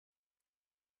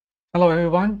Hello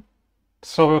everyone.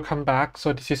 So welcome back.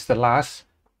 So this is the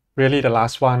really the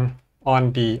last one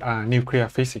on the nuclear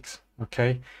physics.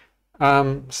 Okay.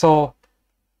 Last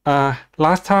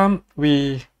time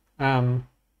we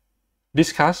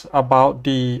discussed about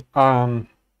the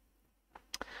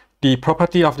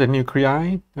property of the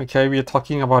nuclei. Okay, we are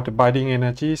talking about the binding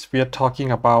energies. We are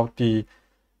talking about the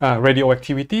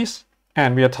radioactivities,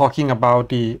 and we are talking about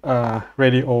the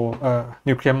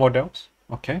nuclear models.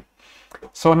 Okay.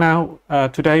 So now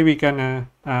today we're gonna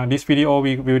this video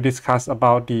we will discuss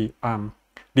about the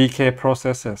decay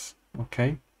processes.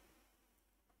 Okay.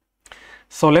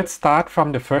 So let's start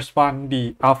from the first one,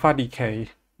 the alpha decay.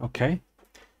 Okay.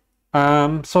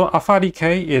 So alpha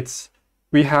decay,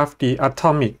 we have the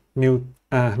atomic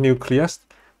nucleus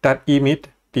that emit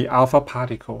the alpha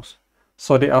particles.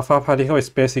 So the alpha particle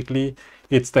is basically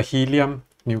it's the helium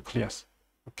nucleus.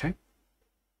 Okay.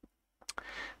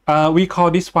 We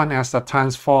call this one as a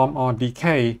transform or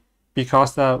decay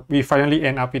because we finally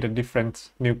end up with a different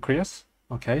nucleus.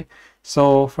 Okay,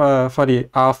 so for the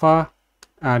alpha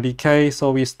decay,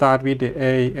 so we start with the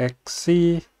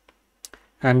AXC,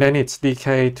 and then it's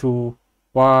decay to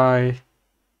Y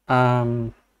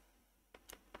A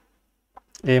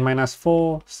minus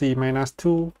 4, C minus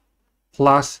 2,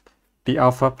 plus the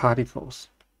alpha particles.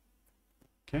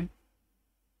 Okay.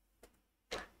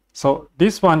 So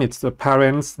this one is the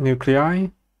parent nucleus,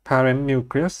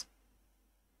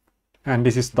 and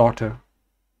this is daughter.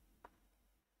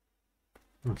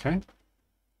 Okay.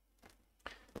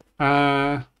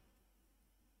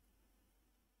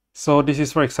 So this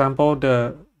is, for example,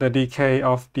 the decay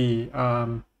of the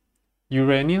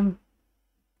uranium.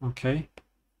 Okay.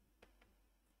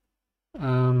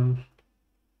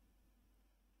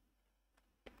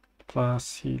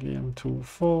 Plus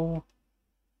helium-24,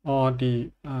 or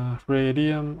the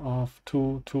radium of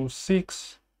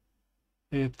 226,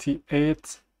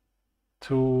 88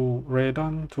 to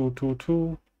radon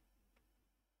 222,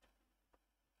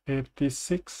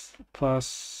 86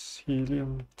 plus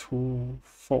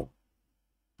helium-24.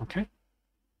 Okay.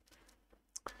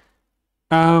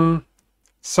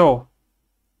 So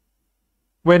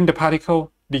when the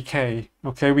particle decay,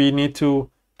 okay, we need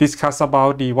to discuss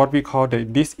about the what we call the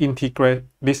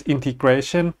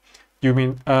disintegration. You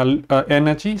mean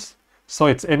energies. So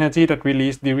it's energy that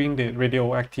released during the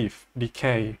radioactive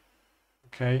decay.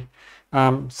 Okay.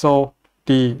 So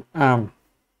the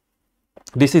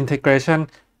disintegration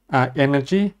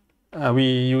energy, we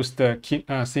use the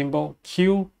symbol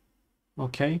Q.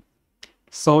 Okay.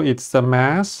 So it's the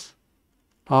mass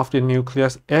of the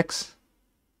nucleus X.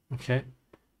 Okay.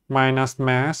 Minus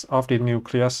mass of the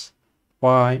nucleus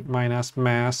Y minus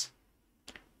mass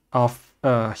of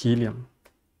helium.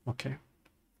 Okay.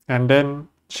 And then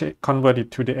convert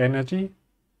it to the energy.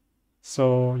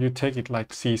 So you take it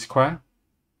like C squared.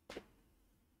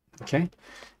 Okay.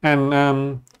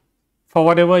 And for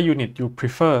whatever unit you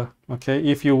prefer, okay,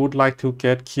 if you would like to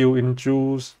get Q in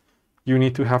joules, you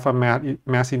need to have a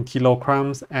mass in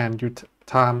kilograms, and you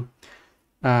time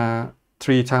 3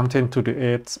 times 10 to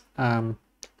the 8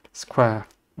 square,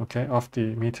 okay, of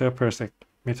the meter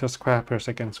square per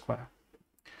second square.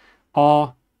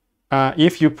 Or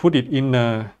if you put it in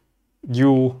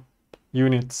U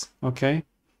units, okay,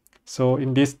 so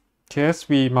in this case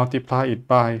we multiply it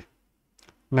by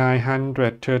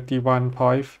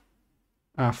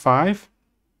 931.5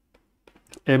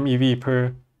 MeV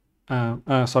per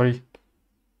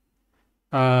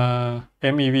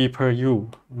MeV per U.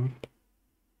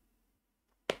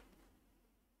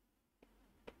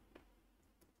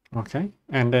 Okay,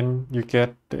 and then you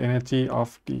get the energy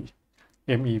of the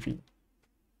MeV.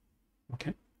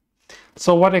 Okay,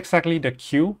 so what exactly the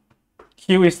Q?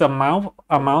 Q is the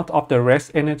amount of the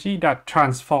rest energy that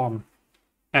transform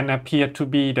and appear to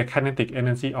be the kinetic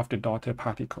energy of the daughter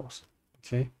particles.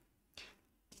 Okay,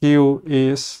 Q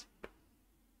is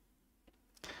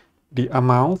the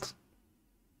amount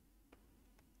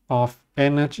of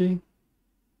energy,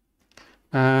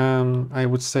 I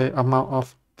would say amount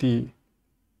of the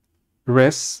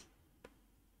rest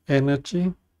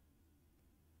energy,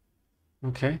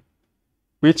 okay,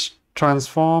 which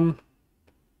transform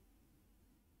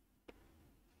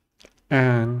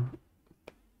and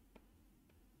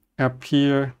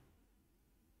appear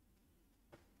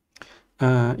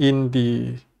in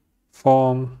the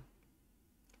form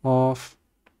of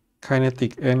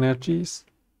kinetic energies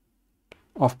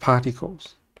of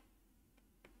particles.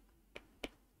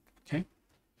 Okay,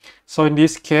 so in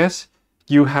this case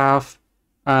you have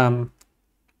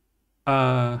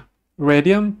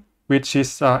radium, which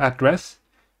is at rest,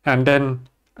 and then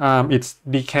it's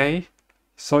decay,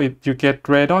 so you get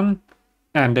radon,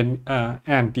 and then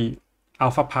and the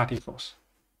alpha particles.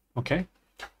 Okay,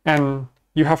 and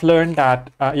you have learned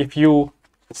that if you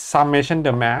summation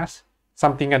the mass,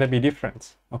 something gonna be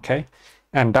different. Okay,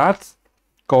 and that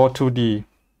go to the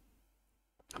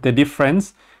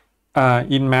difference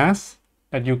in mass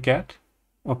that you get.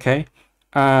 Okay,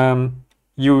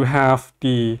 you have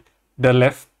the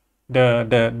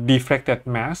deflected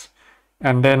mass,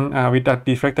 and then with that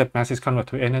deflected mass is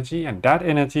converted to energy, and that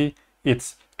energy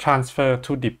it's transferred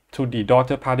to the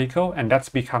daughter particle, and that's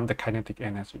become the kinetic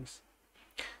energies.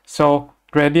 So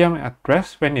radium at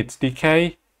rest, when it's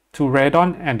decay to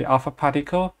radon and the alpha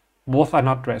particle, both are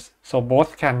not rest, so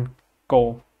both can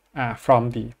go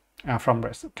from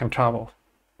rest, can travel.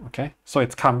 Okay, so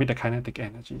it's come with the kinetic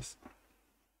energies.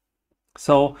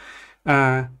 So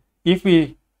if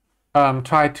we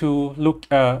try to look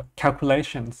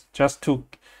calculations just to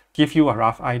give you a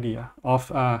rough idea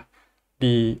of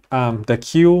the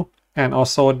Q and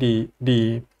also the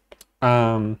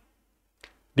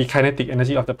kinetic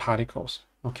energy of the particles.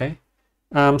 Okay,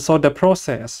 so the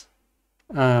process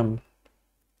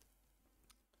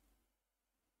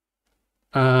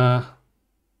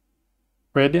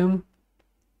radium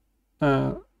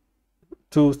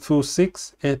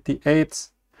 22688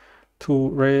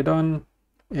 to radon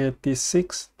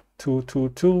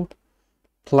 86222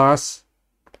 plus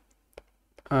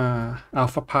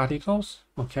alpha particles.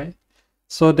 Okay,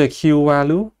 so the Q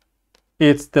value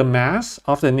is the mass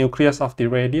of the nucleus of the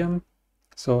radium.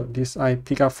 So this I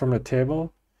pick up from the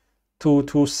table,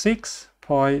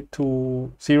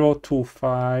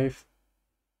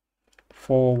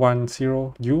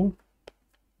 226.2025410 U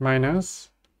minus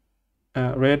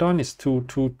radon is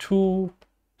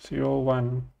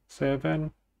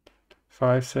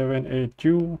 222.017.578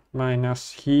 U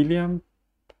minus helium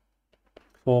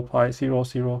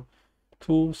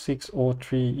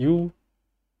 4.002603 U,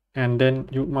 and then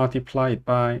you multiply it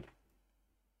by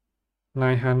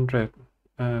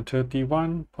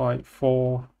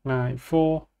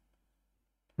 931.494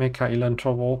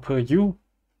 megaelectronvolt per U.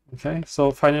 Okay,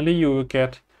 so finally you will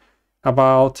get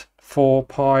about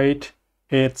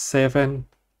 4.87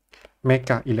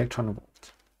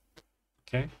 megaelectronvolt.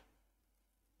 Okay,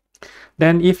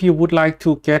 then if you would like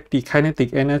to get the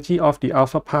kinetic energy of the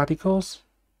alpha particles,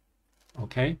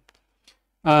 okay,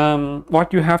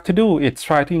 what you have to do is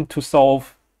trying to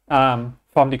solve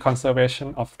from the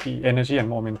conservation of the energy and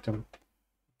momentum.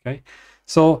 Okay,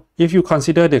 so if you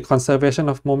consider the conservation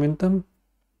of momentum,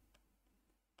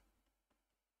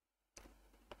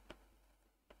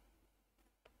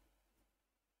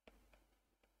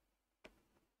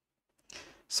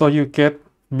 so you get,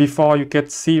 before you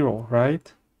get 0,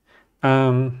 right?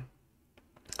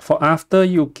 For after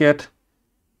you get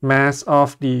mass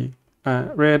of the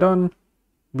radon,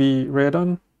 V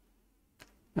radon,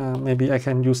 maybe I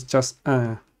can use just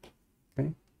okay,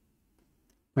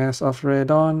 mass of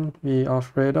radon, V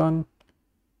of radon,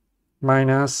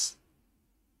 minus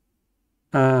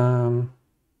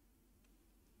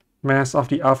mass of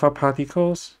the alpha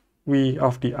particles, V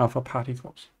of the alpha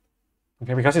particles.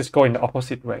 Okay, because it's going the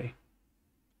opposite way.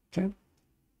 Okay.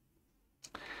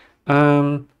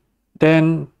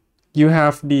 Then you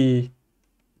have the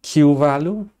Q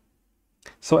value.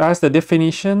 So as the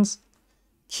definitions,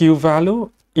 Q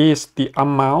value is the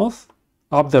amount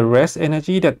of the rest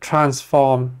energy that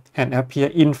transform and appear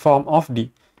in form of the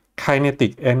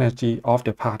kinetic energy of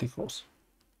the particles.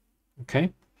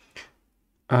 Okay.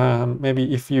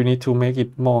 Maybe if you need to make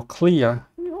it more clear,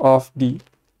 of the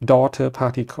daughter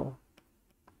particle.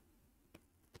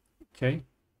 Okay.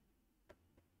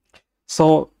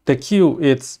 So the Q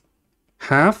is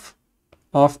half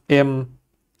of M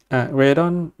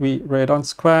radon, V radon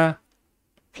square,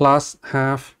 plus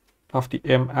half of the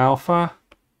M alpha,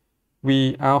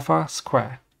 V alpha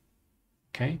square.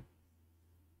 Okay.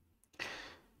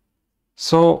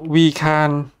 So we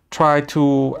can try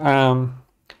to,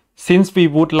 since we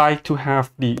would like to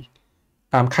have the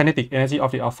kinetic energy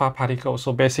of the alpha particle,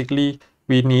 so basically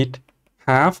we need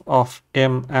half of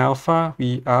M alpha,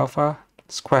 V alpha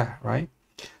square, right?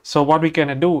 So what we're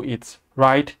gonna do is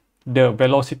write the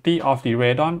velocity of the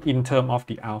radon in terms of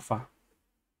the alpha.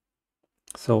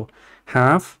 So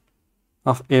half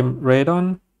of M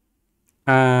radon,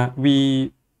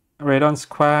 V radon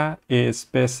square is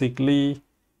basically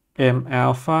M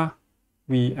alpha,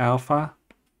 V alpha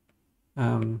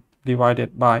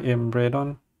divided by M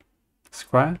radon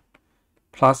square,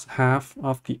 plus half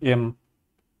of the M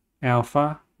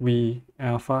alpha, V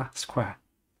alpha square.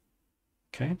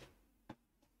 Okay.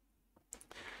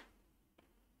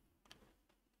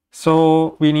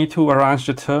 So we need to arrange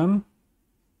the term.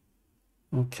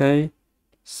 Okay.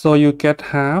 So you get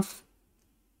half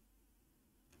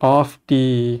of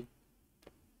the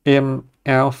m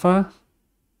alpha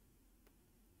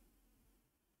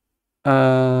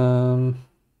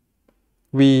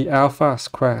v alpha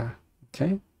square.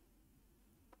 Okay,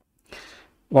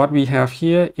 what we have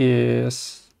here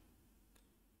is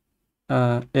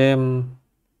m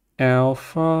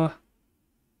alpha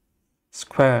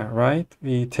square, right?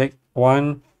 We take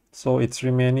 1, so it's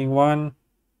remaining 1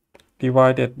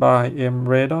 divided by m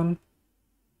radon.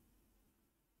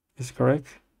 Is correct?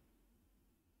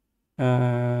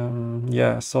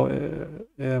 Yeah, so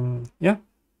yeah,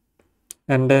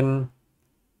 and then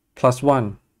plus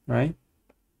 1, right?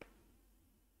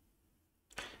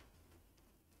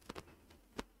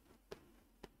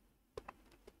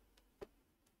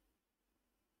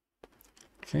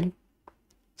 Okay,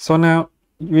 so now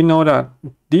we know that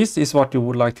this is what you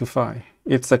would like to find.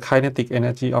 It's the kinetic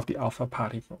energy of the alpha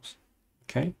particles.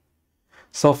 Okay,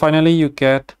 so finally you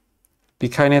get the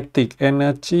kinetic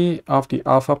energy of the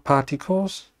alpha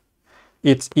particles.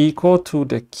 It's equal to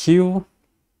the Q.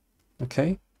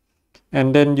 Okay,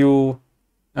 and then you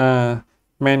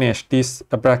manage this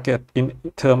bracket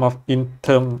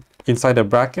inside the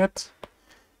bracket.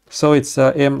 So it's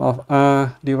m of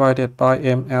r divided by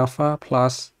m alpha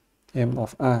plus m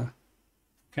of r.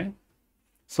 Okay,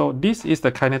 so this is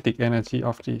the kinetic energy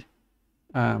of the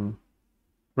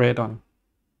radon.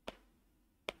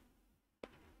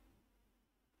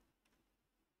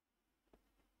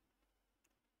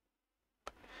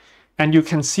 And you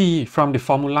can see from the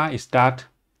formula is that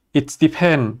it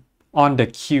depends on the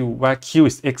Q, where Q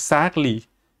is exactly,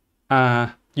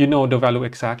 you know the value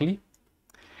exactly.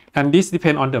 And this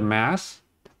depends on the mass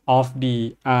of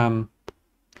the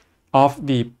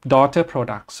daughter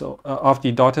products, so of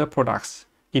the daughter products,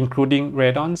 including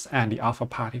radons and the alpha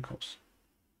particles.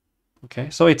 Okay,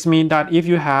 so it means that if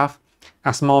you have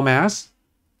a small mass,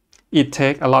 it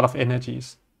takes a lot of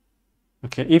energies.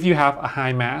 Okay, if you have a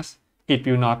high mass, it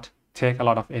will not take a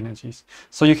lot of energies.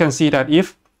 So you can see that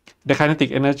if the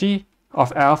kinetic energy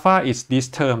of alpha is this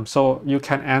term, so you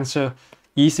can answer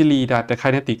easily that the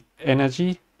kinetic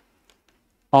energy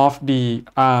of the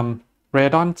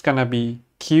radon is gonna be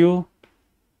Q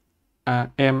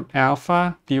m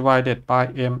alpha divided by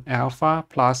m alpha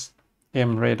plus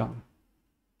m radon,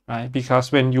 right?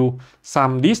 Because when you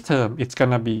sum this term, it's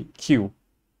gonna be Q,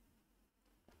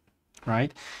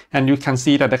 right? And you can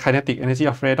see that the kinetic energy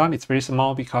of radon is very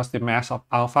small because the mass of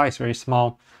alpha is very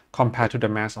small compared to the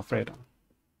mass of radon.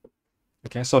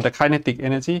 Okay, so the kinetic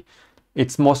energy,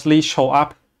 it's mostly show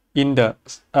up in the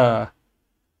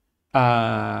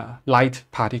light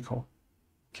particle.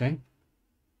 Okay.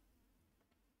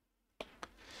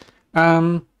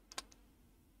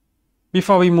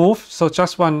 Before we move, so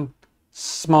just one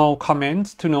small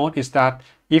comment to note is that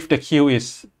if the Q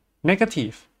is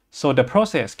negative, so the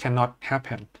process cannot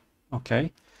happen.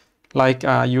 Okay, like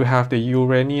you have the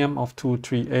uranium of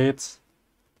 238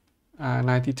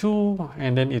 92,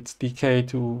 and then it's decay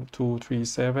to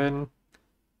 237.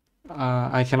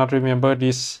 I cannot remember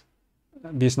this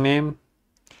name,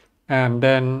 and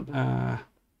then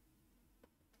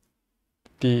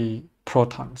the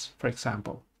protons, for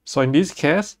example. So in this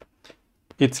case,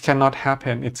 it cannot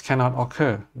happen, it cannot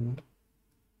occur.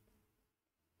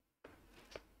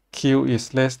 Q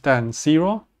is less than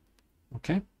 0,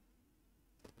 okay?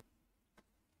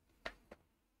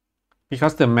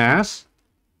 Because the mass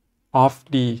of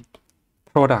the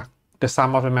product, the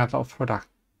sum of the mass of product,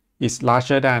 is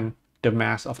larger than the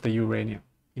mass of the uranium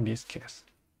in this case.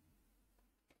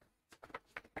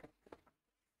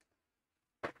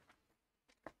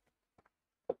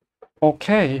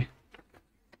 Okay.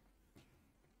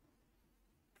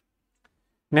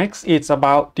 Next, it's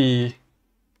about the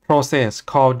process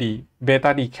called the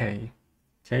beta decay.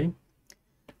 Okay.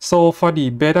 So for the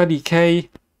beta decay,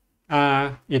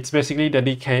 it's basically the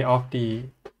decay of the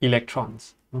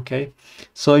electrons. Okay.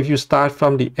 So if you start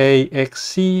from the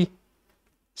AXC,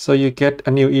 so you get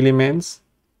a new elements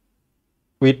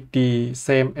with the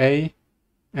same A,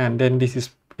 and then this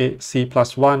is C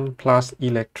plus 1 plus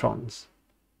electrons.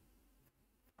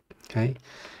 Okay.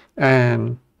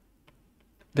 And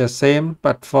the same,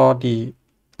 but for the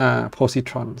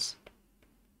positrons.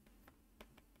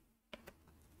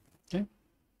 Okay.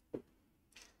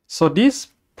 So this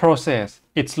process,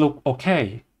 it's look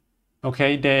okay.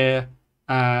 Okay, the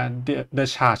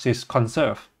charge is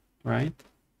conserved, right?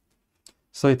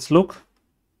 So it's look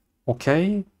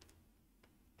okay,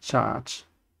 charge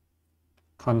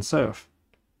conserve.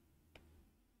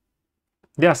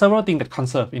 There are several things that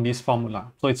conserve in this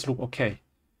formula, so it's look okay.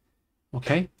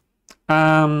 Okay.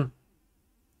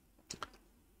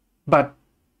 But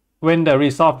when the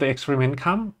result of the experiment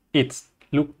come, it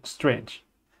looks strange.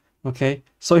 Okay,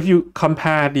 so if you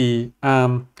compare the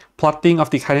plotting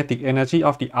of the kinetic energy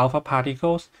of the alpha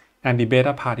particles and the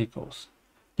beta particles,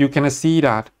 you can see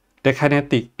that the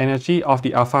kinetic energy of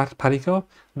the alpha particle,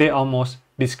 they're almost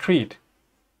discrete.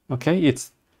 Okay, it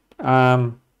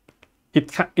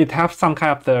has some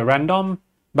kind of the random,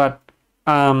 but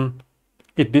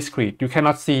it's discrete. You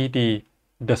cannot see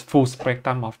the full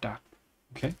spectrum of that.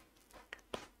 Okay,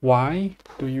 why?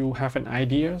 Do you have an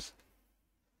ideas?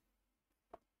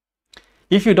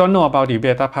 If you don't know about the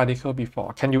beta particle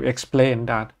before, can you explain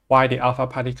that why the alpha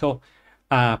particle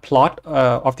plot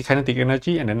of the kinetic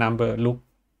energy and the number look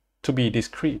to be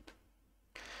discrete?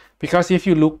 Because if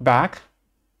you look back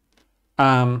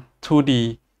to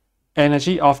the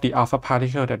energy of the alpha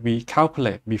particle that we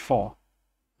calculate before,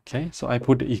 okay, so I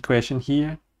put the equation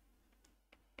here.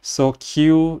 So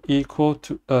Q equal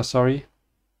to,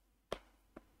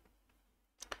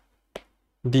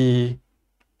 the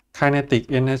kinetic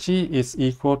energy is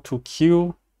equal to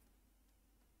Q,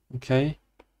 okay,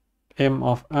 m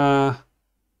of r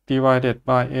divided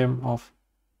by m of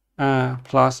r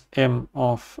plus m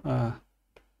of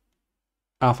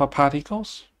alpha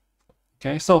particles.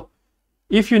 Okay, so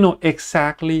if you know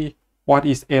exactly what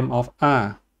is m of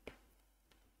r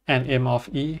and m of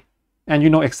e, and you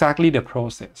know exactly the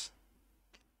process,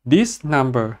 this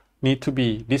number need to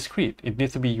be discrete. It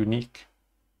needs to be unique.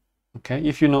 Okay,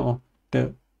 if you know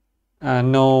the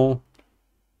know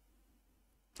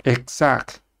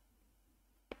exact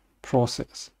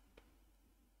process,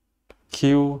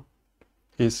 Q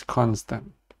is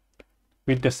constant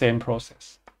with the same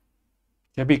process.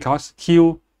 Okay, because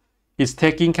Q is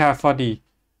taking care for the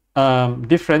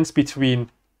difference between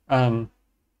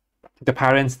the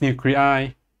parent nuclei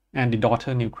and the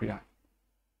daughter nuclei.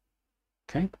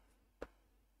 Okay,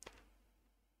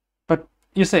 but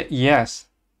you say yes,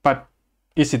 but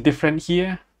is it different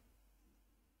here?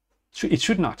 It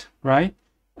should not, right?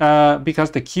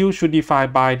 Because the Q should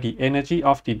divide by the energy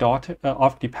of the daughter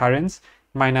of the parents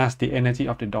minus the energy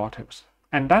of the daughters,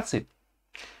 and that's it.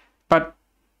 But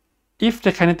if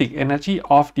the kinetic energy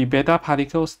of the beta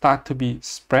particles start to be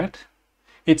spread,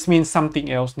 it means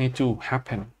something else needs to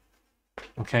happen.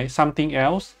 Okay, something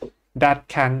else that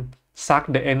can suck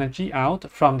the energy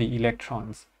out from the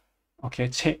electrons. Okay,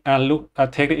 take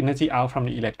the energy out from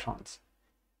the electrons,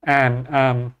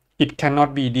 and it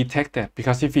cannot be detected,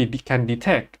 because if we can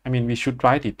detect, I mean, we should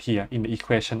write it here in the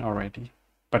equation already,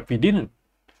 but we didn't.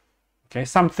 Okay,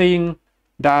 something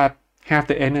that have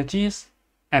the energies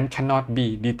and cannot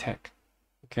be detected.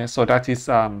 Okay, so that is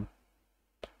the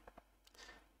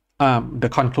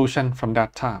conclusion from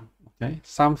that time. Okay,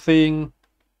 something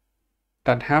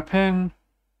that happen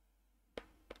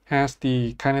has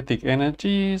the kinetic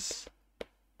energies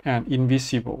and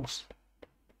invisibles.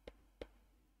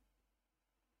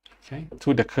 Okay,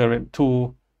 to the current,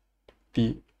 to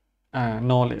the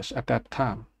knowledge at that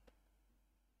time.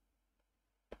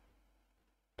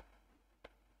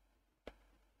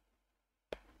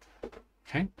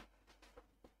 Okay,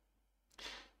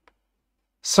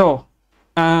 so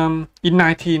in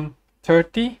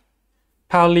 1930,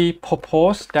 Pauli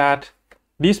proposed that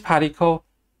this particle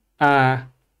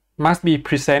must be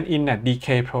present in a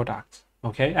decay product,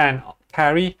 okay, and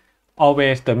carry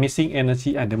always the missing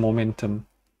energy and the momentum.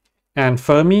 And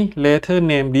Fermi later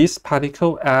named this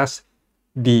particle as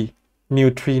the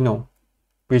neutrino,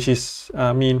 which is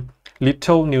mean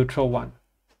little neutral one,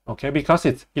 okay, because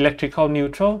it's electrical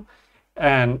neutral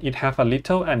and it have a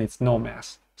little and it's no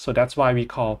mass, so that's why we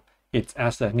call it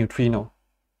as a neutrino.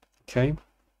 Okay,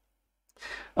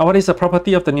 what is the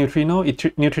property of the neutrino?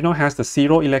 Neutrino has the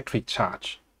zero electric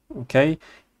charge. Okay,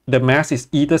 the mass is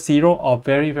either zero or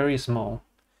very, very small.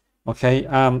 Okay,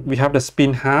 we have the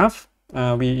spin half.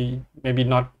 We maybe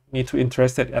not need to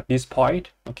interested at this point.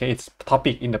 Okay, it's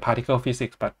topic in the particle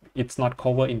physics, but it's not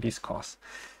covered in this course.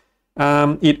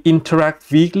 It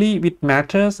interacts weakly with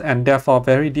matters and therefore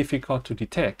very difficult to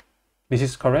detect. This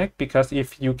is correct, because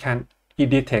if you can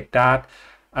detect that,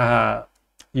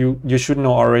 you should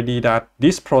know already that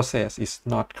this process is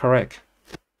not correct.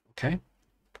 Okay,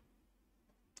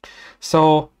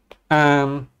 so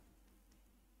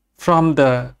from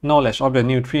the knowledge of the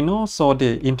neutrino, so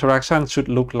the interaction should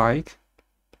look like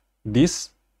this.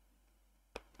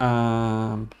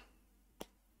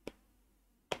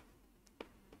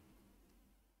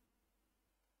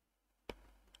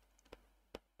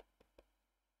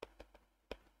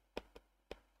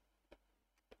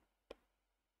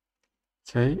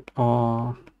 Okay,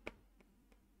 or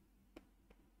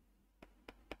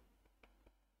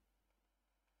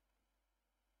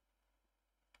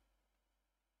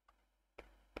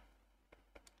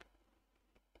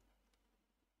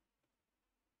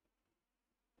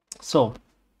So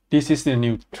this is the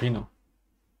neutrino.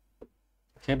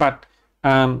 Okay, but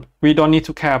we don't need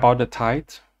to care about the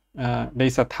type. There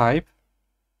is a type.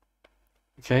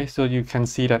 Okay, so you can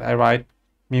see that I write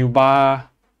mu bar,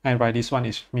 I write this one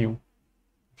is mu.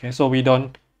 Okay, so we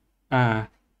don't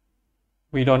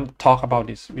talk about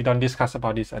this. We don't discuss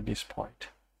about this at this point.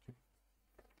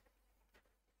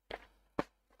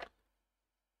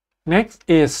 Next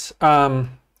is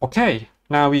okay,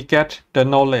 now we get the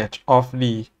knowledge of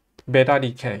the beta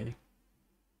decay.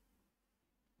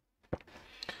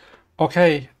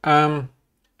 Okay,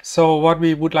 so what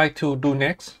we would like to do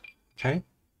next, okay,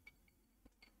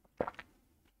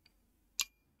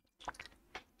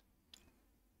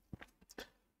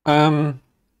 we're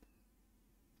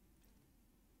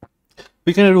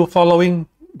gonna do following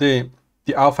the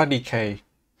alpha decay.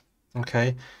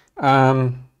 Okay,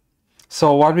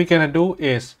 so what we're gonna do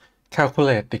is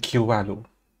calculate the Q value.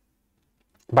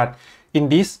 But in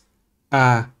this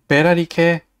beta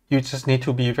decay, you just need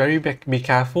to be be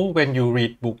careful when you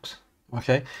read books.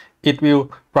 Okay, it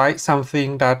will write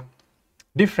something that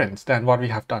different than what we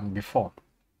have done before.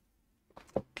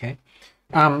 Okay,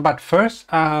 but first,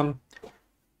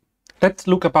 let's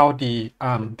look about the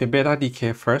beta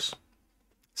decay first.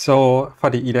 So for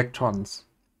the electrons,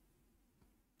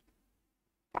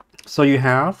 so you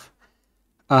have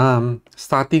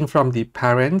starting from the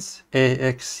parents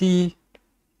AXC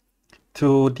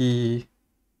to the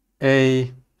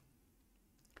AC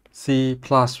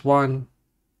plus 1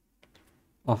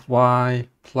 of Y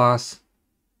plus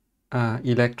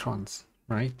electrons,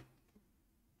 right?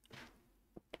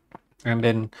 And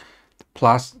then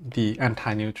plus the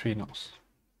antineutrinos.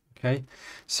 Okay,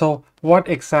 so what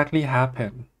exactly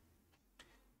happened?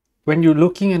 When you're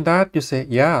looking at that, you say,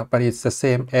 yeah, but it's the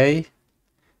same A.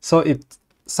 So it's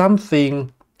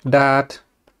something that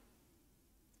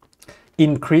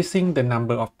increasing the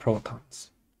number of protons,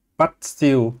 but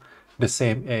still the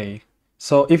same A.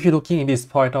 So if you're looking in this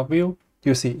point of view,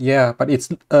 you see, yeah, but it's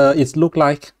look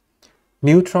like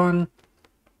neutron,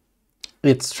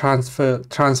 it's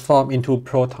transformed into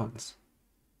protons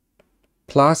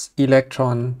plus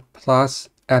electron plus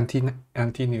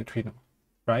antineutrino,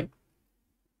 right?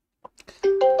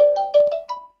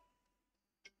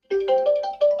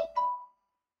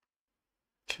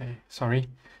 Okay, sorry.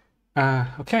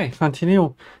 Okay,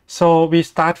 continue. So we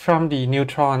start from the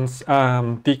neutrons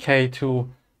decay to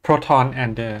proton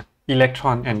and the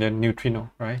electron and the neutrino,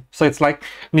 right? So it's like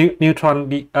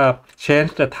neutron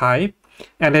change the type,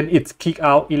 and then it's kick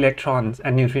out electrons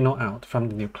and neutrino out from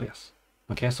the nucleus.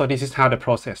 Okay, so this is how the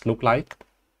process look like.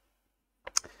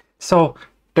 So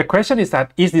the question is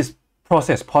that, is this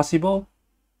process possible?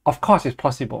 Of course it's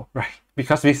possible, right?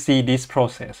 Because we see this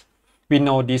process, we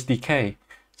know this decay,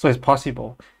 so it's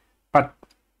possible. But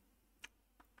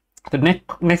the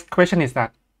next question is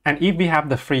that, and if we have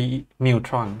the free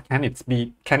neutron, can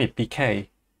it decay?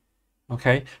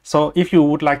 Okay, so if you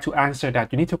would like to answer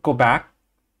that, you need to go back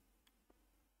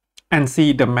and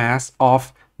see the mass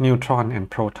of neutron and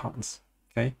protons.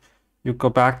 Okay, you go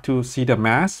back to see the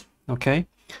mass. Okay,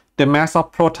 the mass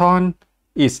of proton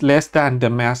is less than the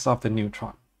mass of the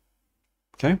neutron.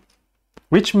 Okay,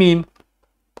 which means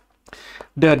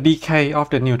the decay of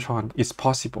the neutron is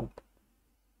possible.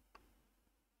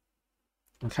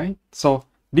 Okay, so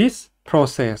this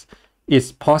process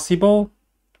is possible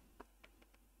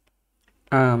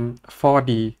for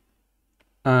the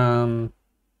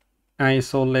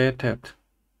isolated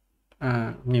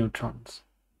neutrons.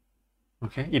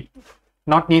 Okay, it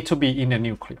not need to be in the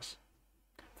nucleus.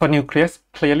 For nucleus,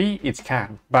 clearly it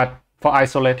can, but for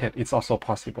isolated, it's also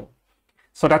possible.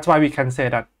 So that's why we can say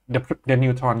that the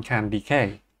neutron can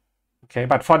decay. Okay,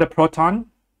 but for the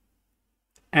proton,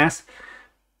 as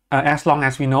long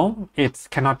as we know it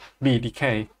cannot be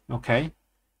decay, okay,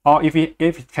 or if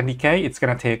it can decay, it's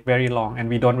gonna take very long, and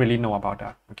we don't really know about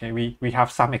that. Okay, we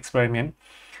have some experiment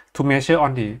to measure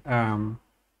on the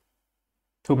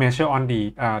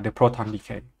proton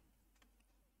decay.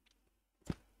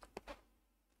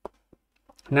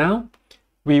 Now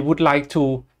we would like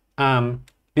to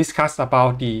discuss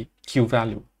about the Q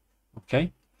value.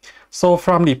 Okay, so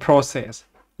from the process,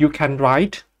 you can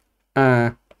write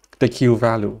the Q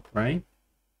value, right?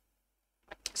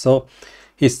 So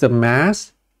it's the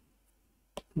mass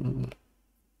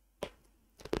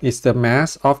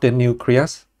of the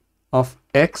nucleus of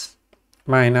X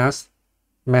minus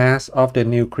mass of the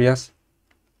nucleus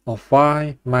of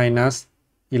Y minus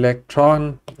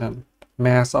electron,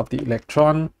 mass of the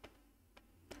electron,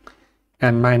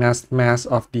 and minus mass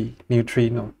of the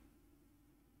neutrino.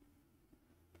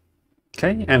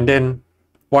 Okay, and then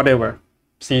whatever,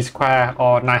 C square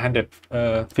or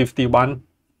 951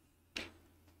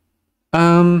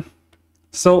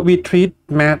 So we treat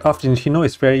mass of the neutrino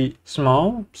is very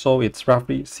small, so it's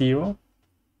roughly 0.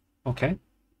 Okay.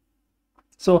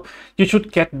 So you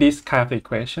should get this kind of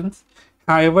equations.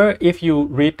 However, if you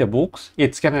read the books,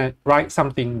 it's gonna write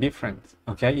something different.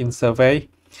 Okay, in survey.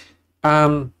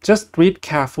 Just read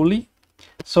carefully.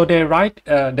 So they write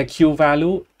the Q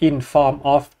value in form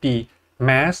of the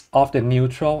mass of the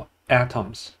neutral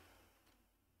atoms.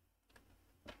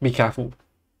 Be careful.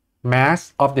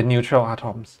 Mass of the neutral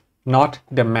atoms, not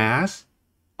the mass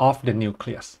of the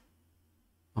nucleus.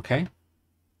 Okay.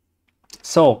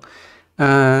 So,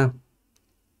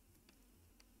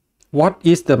 what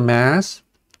is the mass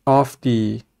of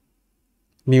the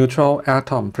neutral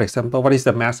atom? For example, what is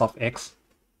the mass of X?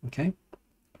 Okay.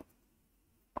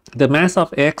 The mass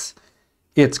of X,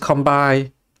 it's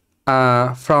combined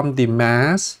from the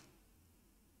mass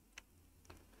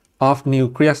of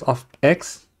nucleus of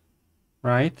X,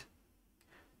 right?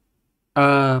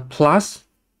 Plus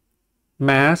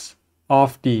mass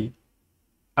of the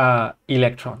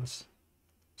electrons.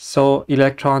 So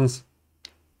electrons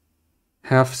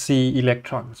have C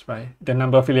electrons, right? The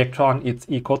number of electrons is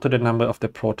equal to the number of the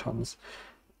protons.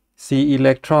 C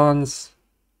electrons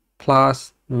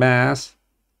plus mass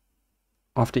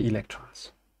of the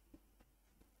electrons.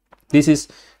 This is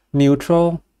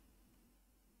neutral.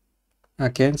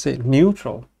 Again, say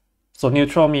neutral. So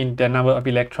neutral means the number of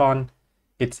electrons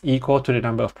it's equal to the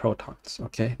number of protons.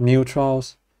 Okay,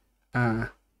 neutrals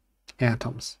are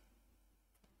atoms.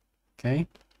 Okay.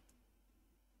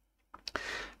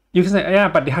 You can say, yeah,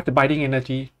 but they have the binding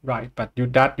energy, right? But you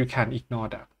can ignore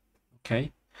that.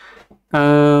 Okay.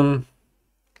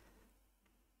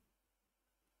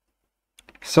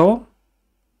 So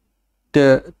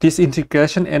the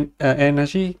disintegration and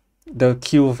energy, the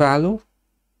Q value,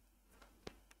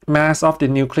 mass of the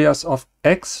nucleus of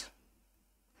X,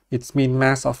 it means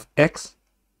mass of X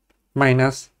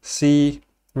minus C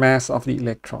mass of the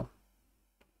electron.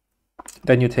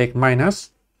 Then you take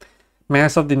minus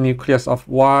mass of the nucleus of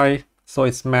Y, so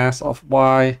it's mass of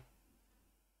Y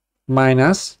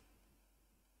minus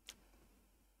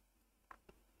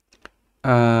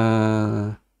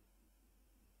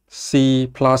C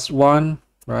plus 1,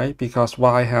 right? Because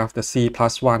Y have the C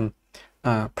plus 1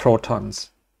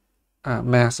 protons,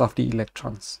 mass of the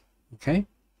electrons, okay?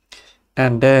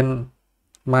 And then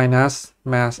minus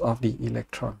mass of the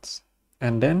electrons,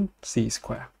 and then C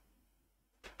square,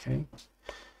 okay?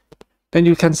 Then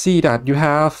you can see that you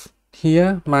have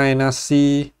here minus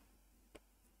C,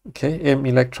 okay, M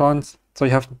electrons, so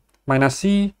you have minus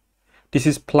C, this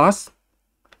is plus,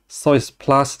 so it's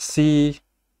plus C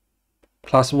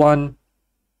plus 1,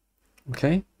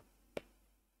 okay,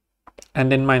 and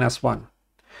then minus 1,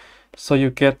 so you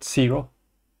get 0.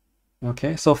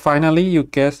 Okay, so finally you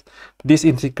get this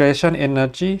integration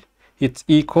energy, it's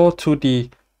equal to the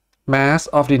mass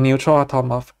of the neutral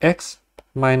atom of X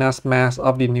minus mass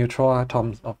of the neutral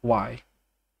atoms of Y.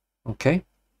 Okay,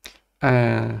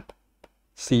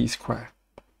 C square.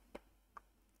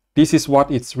 This is what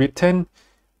it's written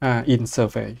in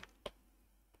survey.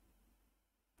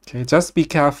 Okay, just be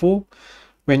careful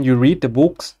when you read the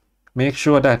books. Make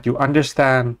sure that you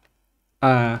understand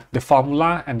the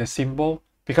formula and the symbol,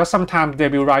 because sometimes they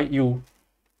will write you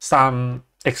some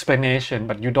explanation,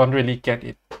 but you don't really get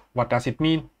it. What does it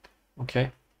mean?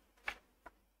 Okay.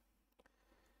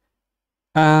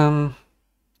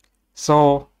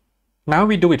 So now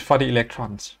we do it for the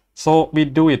electrons. So we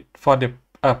do it for the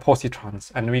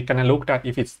positrons, and we're gonna look at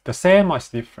if it's the same or it's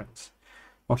different.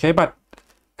 Okay, but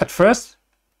at first,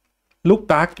 look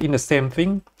back in the same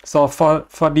thing. So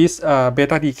for this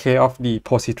beta decay of the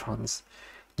positrons,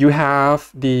 you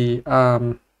have the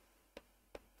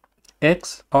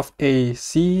X of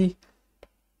AC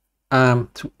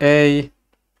to A,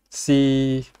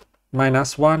 C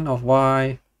minus 1 of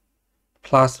Y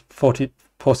plus 40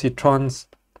 positrons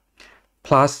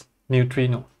plus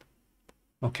neutrino.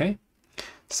 Okay,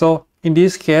 so in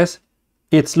this case,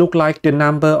 it's look like the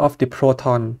number of the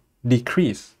proton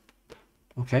decrease.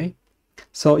 Okay,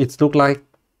 so it's look like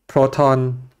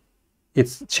proton,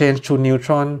 it's changed to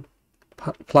neutron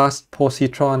plus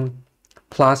positron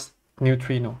plus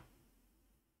neutrino.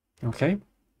 Okay,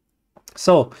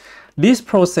 so this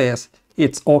process,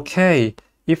 it's okay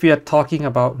if we are talking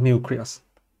about nucleus.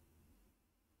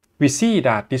 We see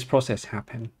that this process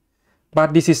happened,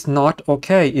 but this is not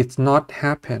okay. It's not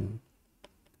happen.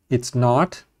 It's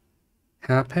not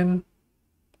happen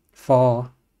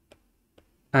for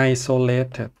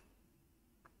isolated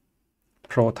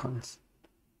protons.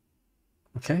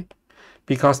 Okay,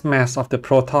 because mass of the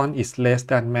proton is less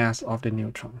than mass of the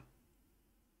neutron.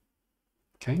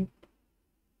 Okay.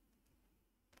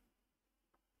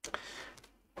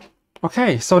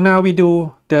 Okay, so now we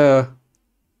do the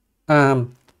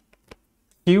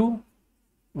Q.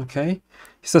 Okay,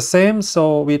 it's the same.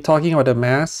 So we're talking about the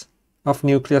mass of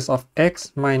nucleus of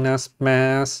X minus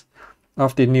mass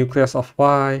of the nucleus of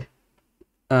Y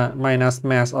minus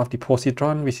mass of the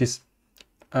positron, which is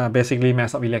basically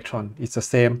mass of electron. It's the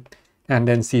same. And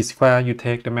then C square, you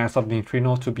take the mass of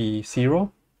neutrino to be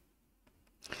 0.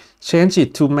 Change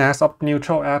it to mass of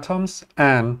neutral atoms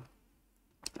and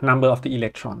number of the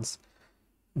electrons.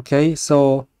 Okay,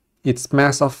 so it's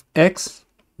mass of X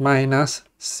minus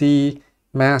C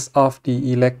mass of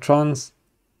the electrons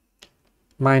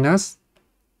minus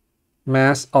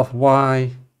mass of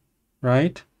Y,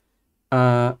 right?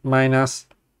 Minus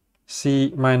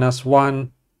C minus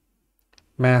 1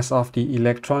 mass of the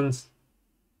electrons,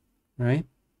 right?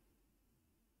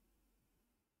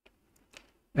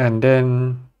 And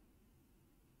then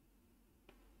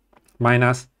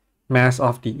minus mass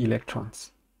of the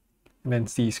electrons, and then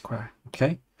C square.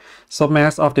 Okay, so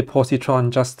mass of the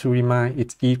positron, just to remind,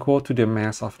 it's equal to the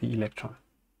mass of the electron.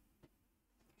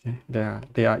 Okay,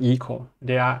 they are equal.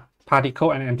 They are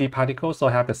particle and antiparticle, so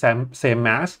have the same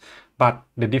mass, but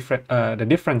the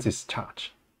difference is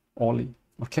charge only.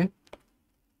 Okay,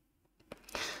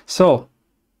 so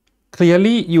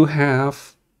clearly you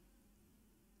have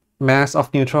mass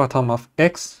of neutral atom of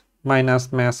X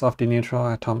minus mass of the neutral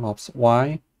atom of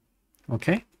Y.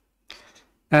 Okay,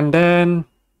 and then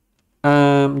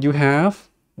you have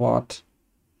what?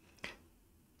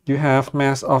 You have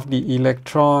mass of the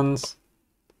electrons.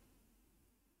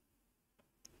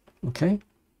 Okay,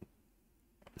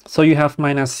 so you have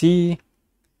minus C.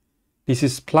 This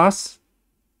is plus,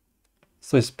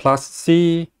 so it's plus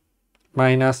C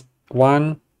minus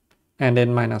 1 and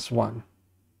then minus 1.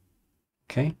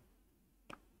 Okay,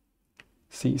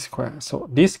 C squared. So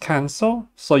this cancel,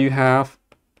 so you have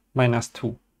minus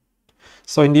 2.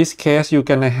 So in this case, you're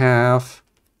gonna have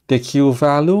the Q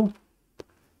value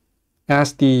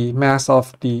as the mass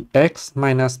of the X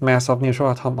minus mass of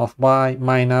neutral atom of Y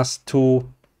minus 2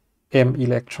 m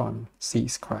electron C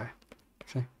squared.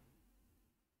 Okay.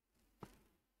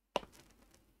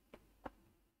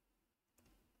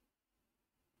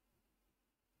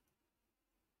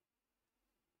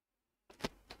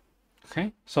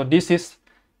 Okay, so this is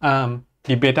the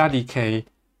beta decay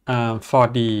for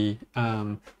the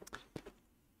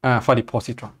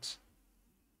positrons.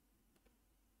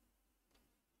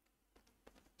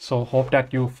 So hope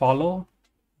that you follow.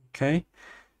 Okay.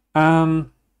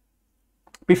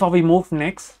 Before we move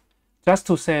next, just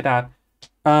to say that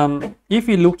if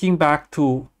we're looking back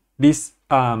to this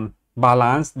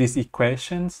balance, these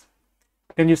equations,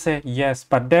 then you say yes,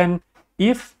 but then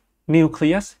if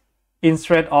nucleus,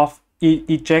 instead of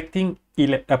ejecting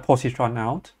a positron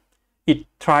out, it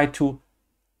try to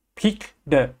pick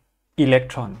the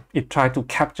electron, it try to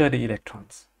capture the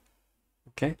electrons.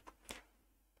 Okay,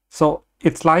 so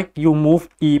it's like you move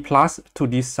E plus to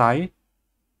this side.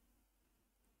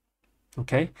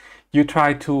 Okay, you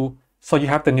try to, so you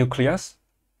have the nucleus,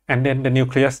 and then the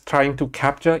nucleus trying to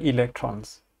capture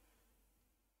electrons.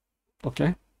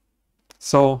 Okay,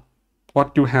 so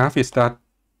what you have is that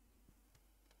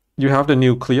you have the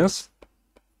nucleus.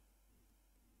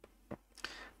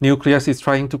 Nucleus is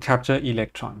trying to capture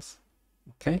electrons.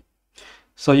 Okay,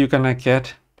 so you're gonna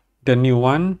get the new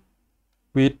one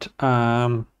with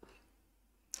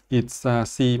it's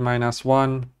C minus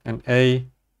 1 and A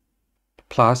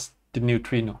plus the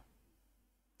neutrino.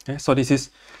 Okay, so this is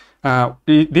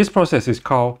this process is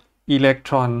called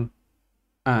electron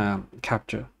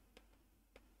capture.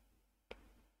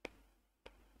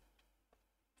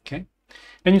 Okay,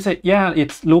 then you say, yeah,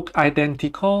 it's look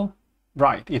identical.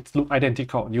 Right, it's look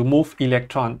identical. You move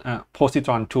electron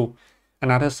positron to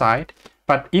another side,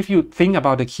 but if you think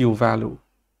about the Q value,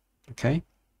 okay,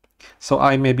 so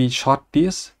I maybe short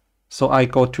this, so I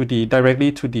go to the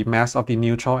directly to the mass of the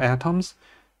neutral atoms.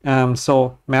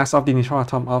 So mass of the neutral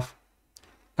atom of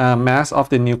mass of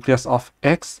the nucleus of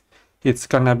X, it's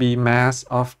gonna be mass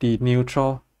of the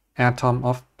neutral atom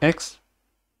of X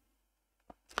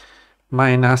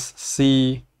minus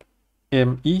C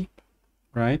ME,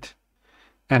 right?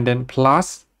 And then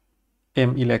plus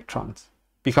m electrons,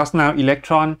 because now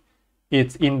electron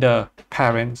is in the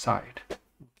parent side.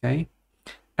 Okay,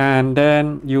 and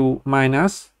then you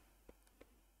minus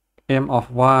m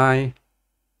of Y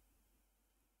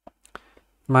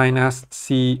minus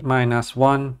C minus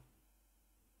 1,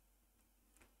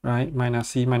 right? Minus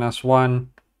C minus 1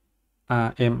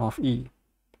 m of E.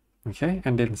 Okay,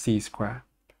 and then C squared.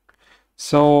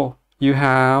 So you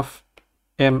have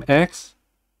mx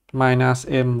minus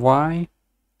my,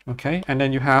 okay, and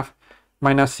then you have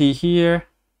minus C here,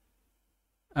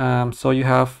 So you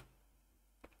have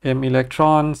m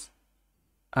electrons,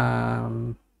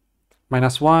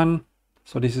 minus 1,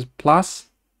 so this is plus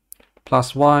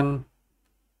 1,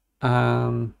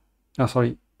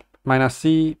 sorry, minus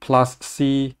c plus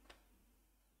c,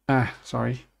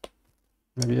 sorry,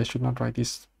 maybe I should not write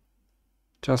this,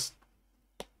 just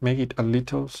make it a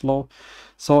little slow.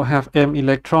 So have m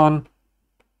electron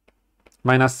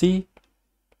minus c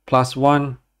plus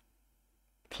 1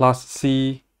 plus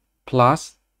c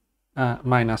plus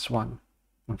minus 1,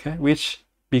 okay, which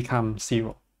becomes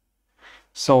 0.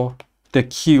 So the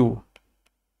Q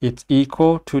is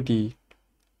equal to the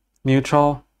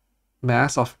neutral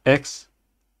mass of X,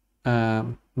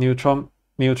 neutral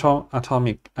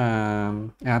atomic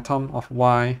atom of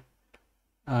Y,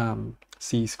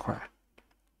 C squared.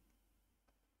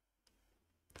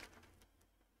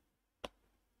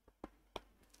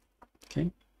 Okay.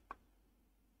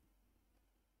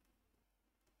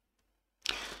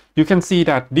 You can see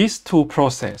that these two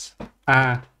processes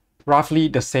are roughly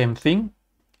the same thing,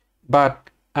 but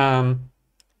the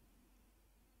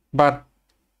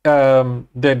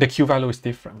Q value is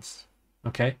different.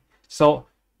 Okay, so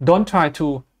don't try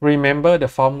to remember the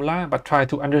formula, but try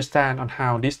to understand on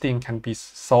how this thing can be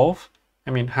solved.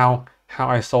 I mean, how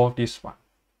I solve this one.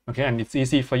 Okay, and it's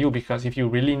easy for you because if you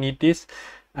really need this,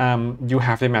 you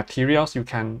have the materials, you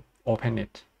can open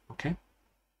it. Okay,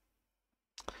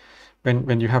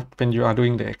 when you are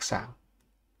doing the exam.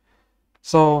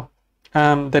 So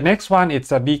the next one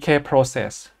is a decay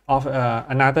process of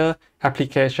another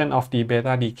application of the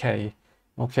beta decay.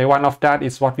 Okay, one of that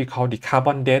is what we call the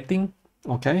carbon dating.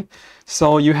 Okay,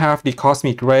 so you have the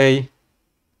cosmic ray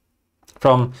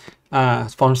from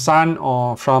sun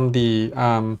or from the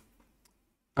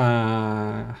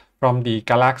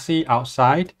galaxy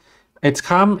outside. It's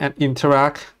come and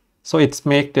interact, so it's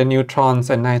make the neutrons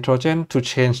and nitrogen to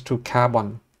change to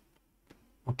carbon.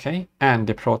 Okay, and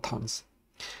the protons.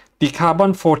 The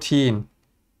carbon-14,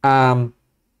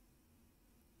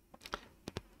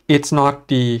 it's not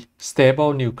the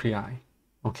stable nuclei.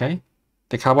 Okay,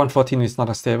 the carbon-14 is not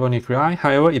a stable nuclei.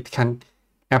 However, it can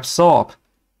absorb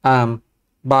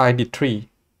by the tree,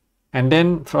 and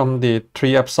then from the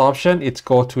tree absorption, it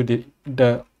go to the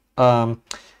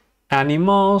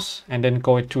animals, and then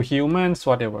go to humans,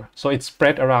 whatever. So it's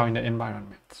spread around in the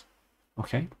environment.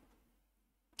 Okay,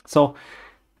 so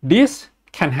this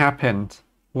can happen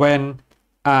when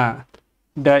the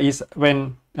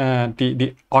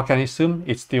organism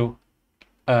is still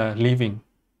living.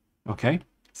 Okay,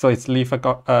 so it's when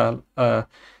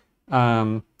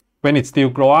it still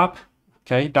grow up.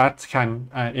 Okay, that can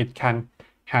it can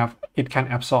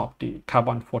absorb the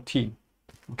carbon-14.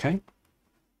 Okay,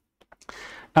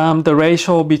 the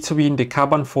ratio between the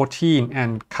carbon-14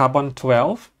 and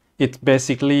carbon-12, it's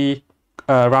basically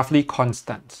roughly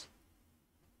constant.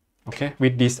 Okay,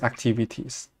 with these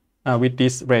activities, with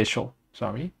this ratio,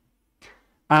 sorry.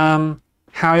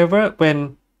 However,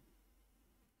 when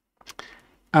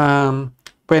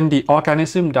the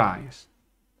organism dies,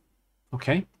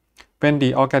 okay, when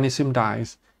the organism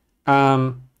dies,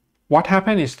 what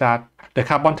happens is that the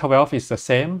carbon-12 is the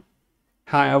same.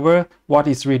 However, what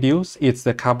is reduced is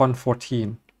the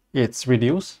carbon-14. It's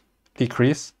reduced,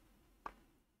 decrease.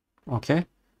 Okay,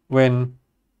 when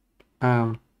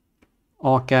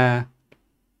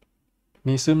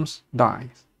organisms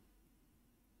dies,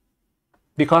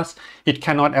 because it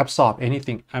cannot absorb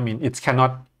anything. I mean, it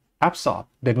cannot absorb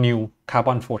the new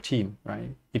carbon-14,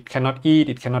 right? It cannot eat,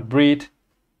 it cannot breathe,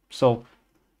 so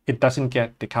it doesn't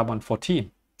get the carbon-14.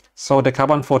 So the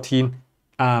carbon-14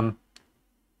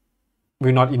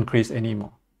 will not increase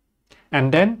anymore.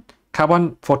 And then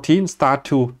carbon-14 start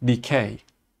to decay.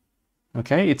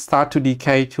 Okay, it start to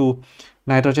decay to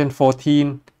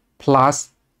nitrogen-14 plus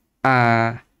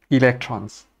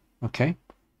electrons. Okay,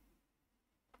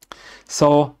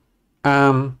 so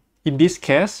in this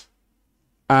case,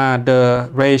 the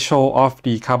ratio of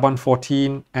the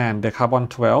carbon-14 and the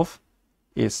carbon-12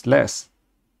 is less.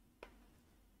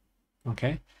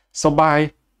 Okay, so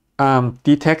by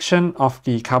detection of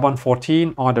the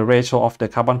carbon-14 or the ratio of the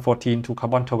carbon-14 to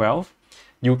carbon-12,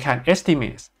 you can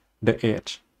estimate the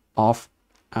age of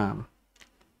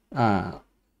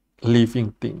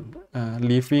living thing,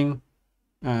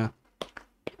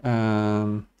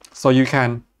 so you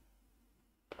can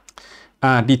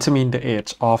determine the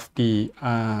age of the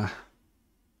how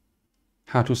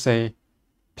to say,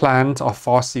 plants or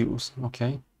fossils.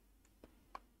 Okay,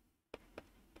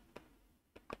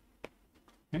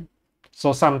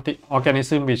 so something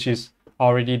organism which is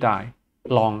already died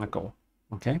long ago.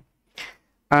 Okay,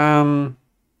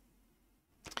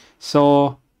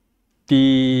 so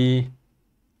the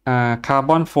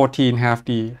carbon 14 have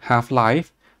the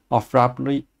half-life of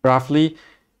roughly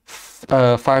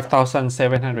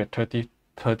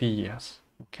 5,730 years.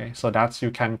 Okay, so that's,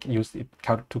 you can use it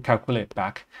to calculate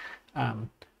back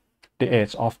the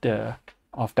age of that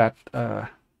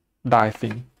dye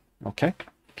thing. Okay,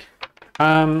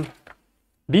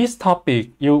 this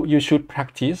topic you should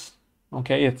practice.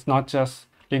 Okay, it's not just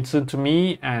listen to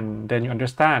me and then you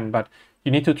understand, but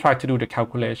you need to try to do the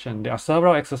calculation. There are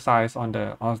several exercises on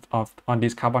the on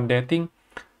this carbon dating,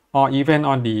 or even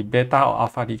on the beta or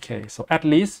alpha decay. So at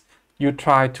least you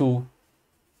try to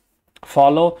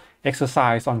follow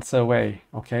exercise on survey.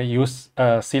 Okay, use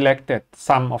selected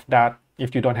some of that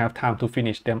if you don't have time to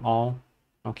finish them all.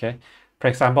 Okay, for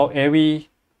example, every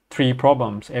 3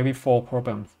 problems, every 4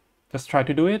 problems, just try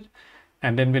to do it,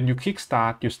 and then when you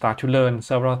kickstart, you start to learn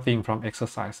several things from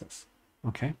exercises.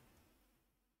 Okay.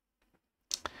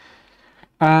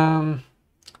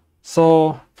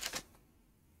 So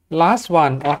last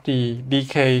one of the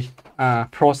decay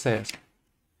process,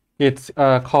 it's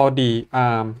called the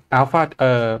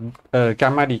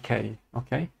gamma decay.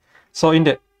 Okay, so in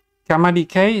the gamma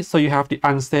decay, so you have the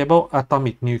unstable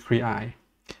atomic nuclei,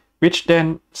 which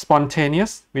then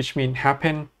spontaneous, which means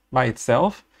happen by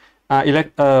itself,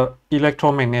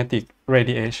 electromagnetic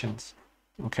radiations.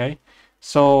 Okay,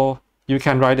 so you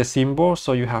can write the symbol.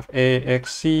 So you have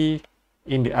AXC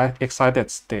in the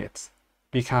excited states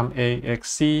become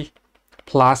AXC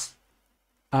plus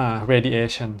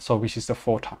radiation, so which is the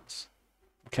photons.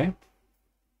 Okay,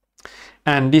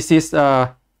 and this is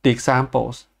the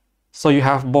examples. So you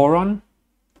have boron.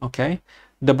 Okay,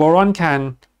 the boron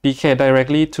can decay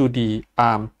directly to the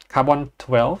carbon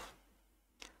 12,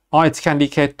 or it can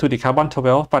decay to the carbon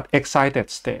 12 but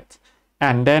excited state,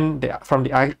 and then from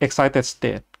the excited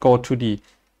state go to the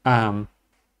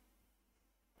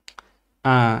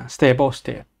stable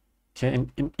state. Okay,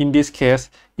 in this case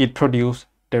it produces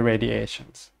the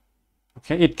radiations.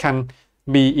 Okay, it can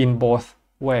be in both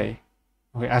way.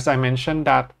 Okay, as I mentioned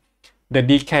that the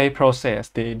decay process,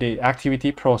 the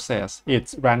activity process,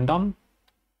 it's random,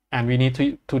 and we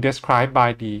need to describe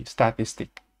by the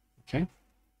statistic. Okay.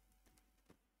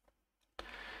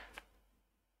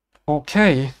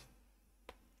 Okay.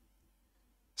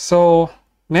 So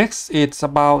next it's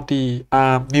about the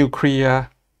nuclear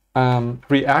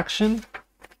reaction.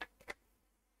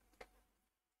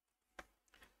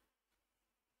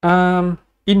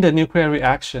 In the nuclear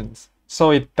reactions,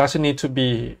 so it doesn't need to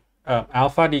be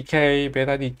alpha decay,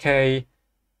 beta decay,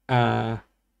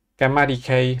 gamma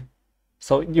decay.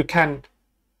 So you can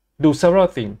do several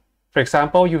things. For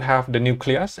example, you have the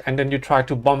nucleus, and then you try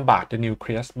to bombard the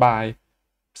nucleus by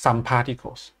some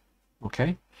particles.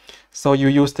 Okay, so you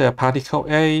use the particle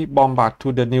A, bombard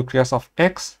to the nucleus of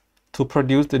X to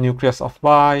produce the nucleus of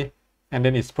Y, and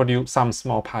then it's produce some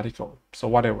small particle, so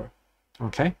whatever.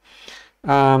 Okay,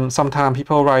 sometimes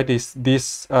people write this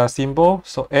symbol,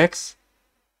 so X,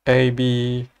 A,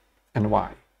 B, and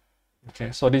Y.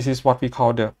 Okay, so this is what we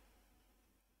call the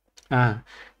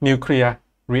nuclear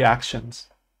reactions.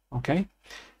 Okay,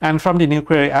 and from the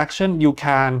nuclear reaction you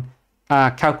can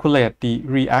calculate the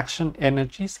reaction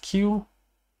energies Q.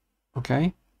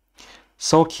 Okay,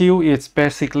 so Q is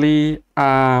basically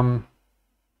the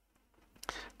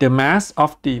mass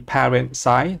of the parent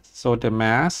site, so the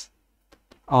mass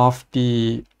of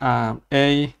the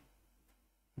A,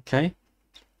 okay,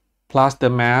 plus the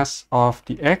mass of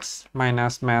the X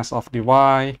minus mass of the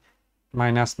Y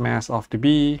minus mass of the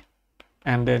B,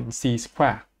 and then C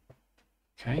squared.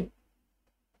 Okay,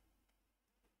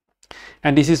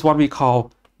 and this is what we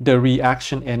call the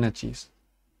reaction energies.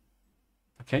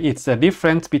 Okay, it's the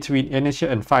difference between initial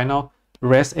and final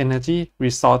rest energy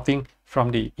resulting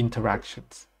from the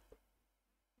interactions.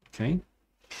 Okay,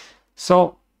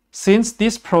 so since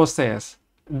this process,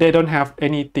 they don't have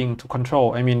anything to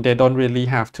control. I mean, they don't really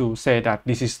have to say that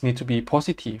this is need to be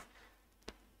positive.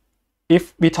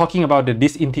 If we're talking about the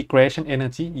disintegration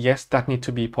energy, yes, that need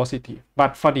to be positive.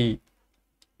 But for the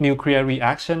nuclear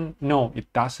reaction, no,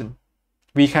 it doesn't.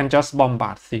 We can just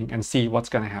bombard things and see what's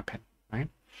going to happen, right?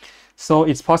 So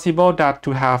it's possible that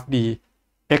to have the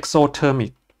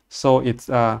exothermic, so it's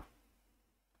going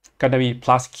to be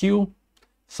plus Q,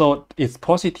 so it's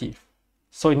positive.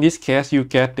 So in this case, you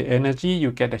get the energy,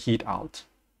 you get the heat out.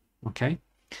 Okay,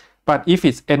 but if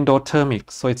it's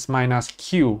endothermic, so it's minus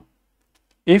Q.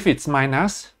 If it's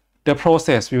minus, the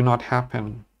process will not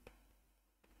happen.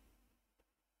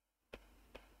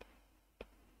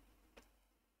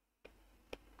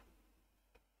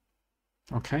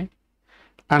 Okay,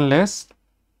 unless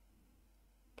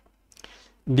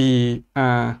the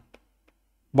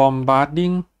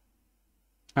bombarding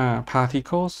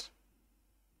particles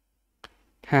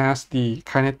has the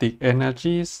kinetic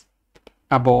energies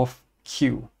above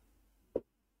Q.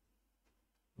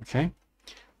 Okay.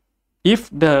 If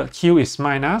the Q is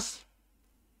minus,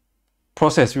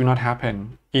 process will not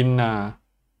happen in a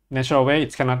natural way.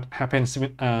 It cannot happen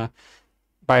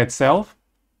by itself.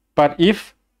 But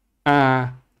if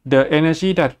the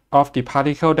energy that of the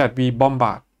particle that we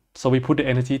bombard, so we put the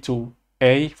energy to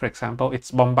A, for example,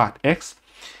 it's bombard X.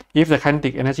 If the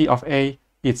kinetic energy of A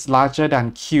is larger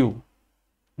than Q,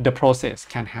 the process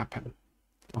can happen.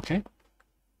 Okay.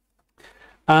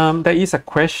 There is a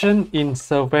question in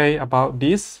survey about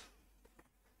this.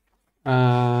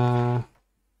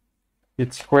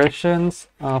 It's questions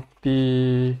of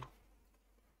the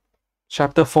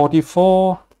chapter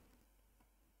 44,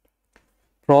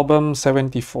 problem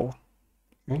 74.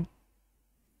 Okay.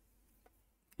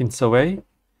 In survey.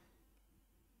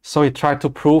 So it tried to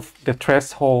prove the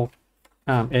threshold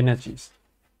energies.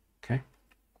 Okay.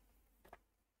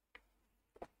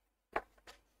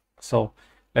 So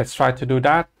let's try to do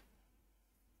that.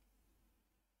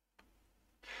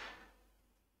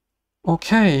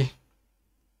 Okay.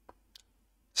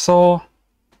 So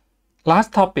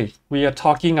last topic, we are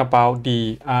talking about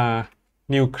the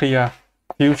nuclear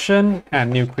fusion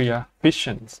and nuclear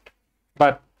fissions.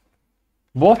 But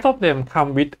both of them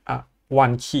come with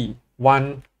one key,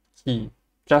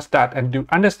 just that, and to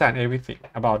understand everything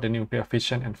about the nuclear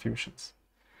fission and fusions.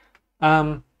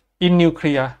 In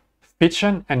nuclear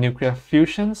fission and nuclear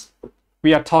fusions,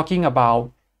 we are talking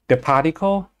about the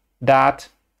particle that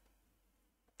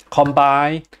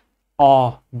combine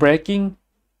or breaking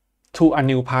to a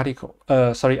new particle,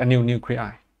 a new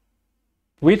nuclei,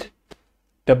 with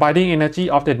the binding energy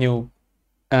of the new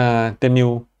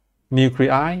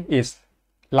nuclei is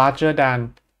larger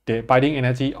than the binding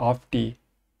energy of the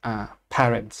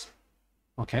parents.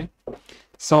 Okay,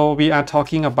 so we are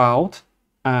talking about,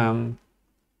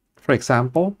 for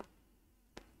example,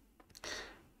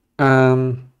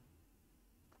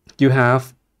 you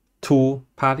have two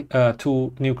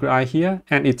nuclei here,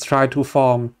 and it's trying to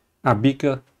form a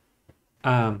bigger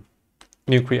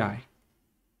nuclei.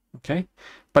 Okay,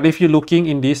 but if you're looking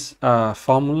in this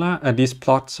formula, this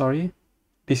plot, sorry,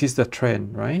 this is the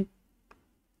trend, right?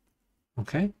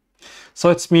 Okay,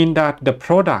 so it's mean that the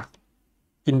product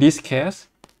in this case,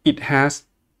 it has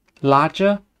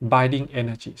larger binding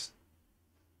energies.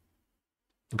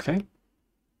 Okay,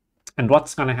 and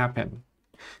what's gonna happen?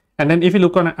 And then if you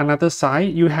look on another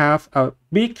side, you have a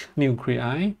big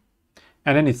nuclei,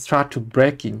 and then it starts to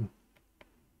breaking.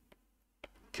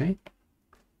 Okay,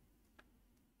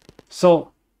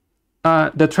 so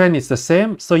the trend is the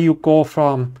same. So you go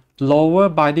from lower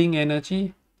binding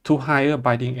energy to higher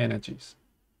binding energies.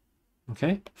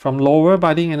 Okay, from lower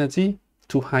binding energy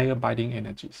to higher binding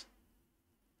energies.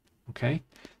 Okay,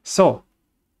 so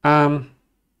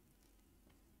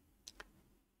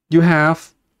you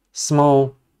have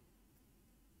small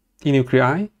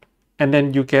nuclei, and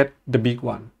then you get the big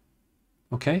one.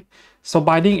 Okay, so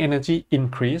binding energy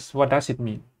increase. What does it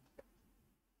mean?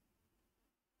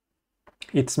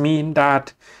 It means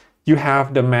that you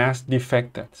have the mass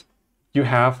defected. You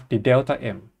have the delta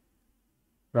M,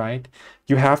 right?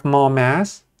 You have more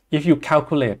mass. If you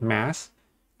calculate mass,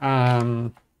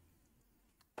 I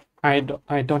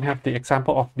don't have the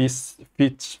example of this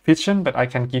fission, but I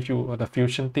can give you the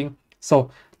fusion thing.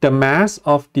 So the mass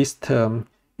of this term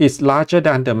is larger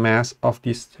than the mass of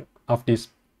the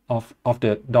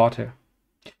daughter.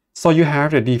 So you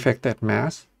have the defected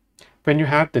mass. When you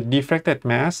have the defected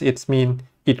mass, it means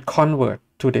it converts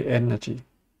to the energy.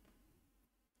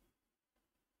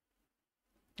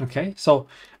 Okay, so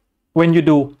when you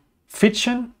do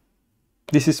fission,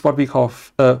 this is what we call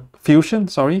fusion,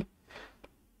 sorry.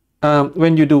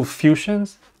 When you do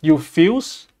fusions, you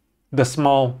fuse the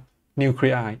small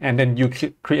nuclei, and then you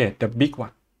create the big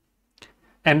one.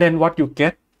 And then what you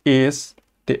get is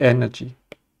the energy.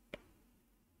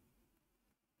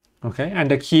 Okay, and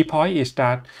the key point is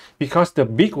that because the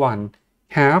big one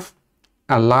have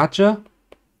a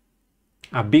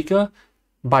bigger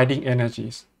binding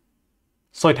energies,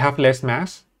 so it have less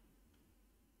mass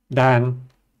than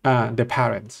the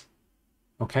parents.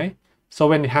 Okay, so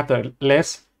when you have the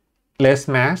less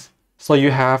mass, so you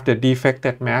have the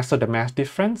defected mass, so the mass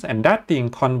difference, and that thing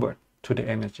convert to the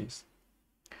energies.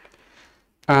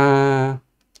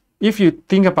 If you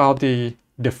think about the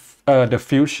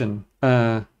fusion,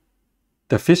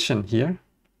 the fission here,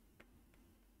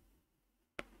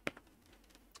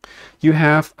 you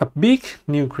have a big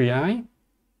nuclei,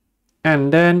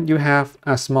 and then you have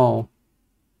a small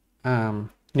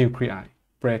nuclei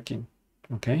breaking.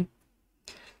 Okay,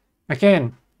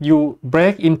 again, you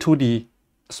break into the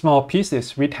small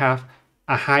pieces which have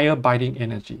a higher binding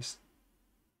energies.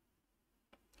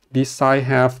 This side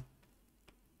have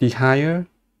the higher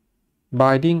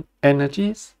binding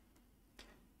energies.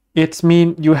 It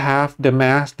means you have the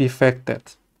mass defected.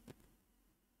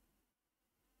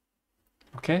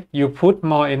 Okay, you put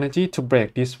more energy to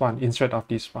break this one instead of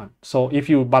this one. So if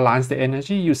you balance the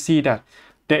energy, you see that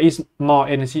there is more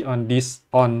energy on this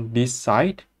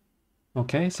side.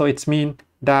 Okay, so it means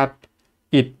that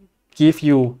it gives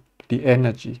you the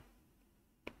energy.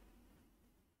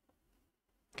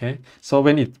 Okay, so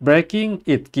when it's breaking,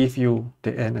 it gives you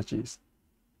the energies.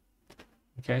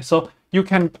 Okay, so you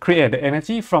can create the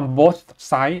energy from both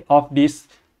sides of this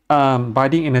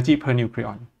binding energy per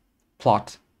nucleon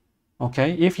plot.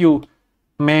 Okay, if you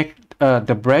make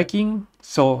the breaking,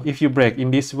 so if you break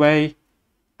in this way,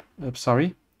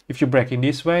 if you break in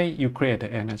this way, you create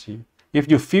the energy. If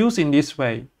you fuse in this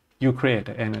way, you create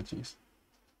the energies.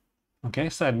 Okay,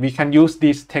 so we can use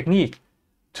this technique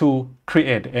to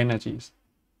create the energies.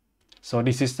 So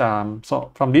this is so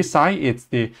from this side, it's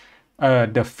the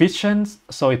fission,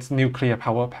 so it's nuclear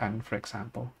power plant, for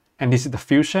example, and this is the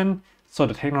fusion, so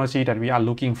the technology that we are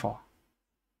looking for.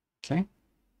 Okay.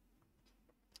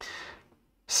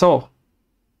 So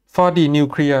for the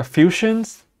nuclear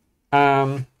fusions,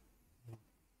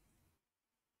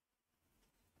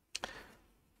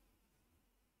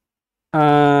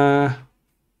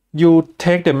 you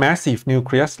take the massive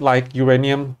nucleus like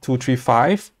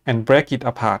uranium-235 and break it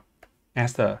apart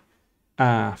as the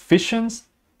fissions.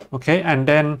 Okay, and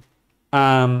then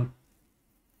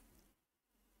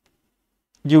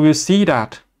you will see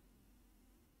that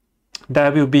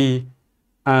there will be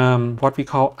what we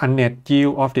call a net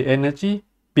yield of the energy,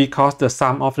 because the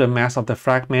sum of the mass of the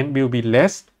fragment will be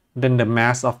less than the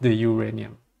mass of the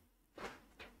uranium.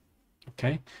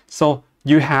 Okay, so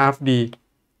you have the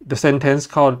sentence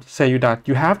called say you that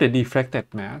you have the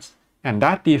deflected mass, and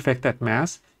that deflected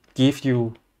mass gives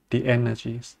you the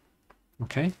energies.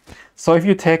 Okay, so if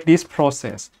you take this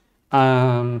process,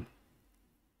 you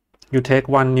take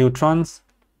 1 neutrons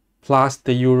plus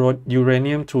the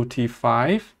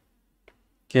uranium-235,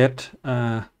 get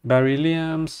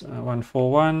berylliums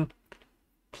 141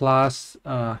 plus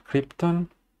krypton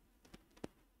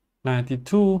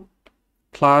 92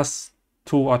 plus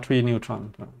 2 or 3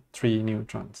 neutrons, 3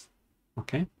 neutrons.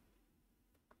 Okay,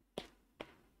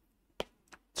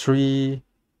 3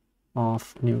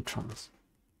 of neutrons.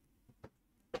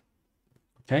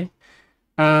 Okay,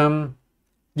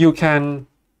 you can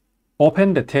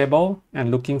open the table and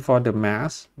looking for the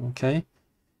mass. Okay,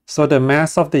 so the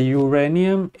mass of the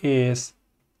uranium is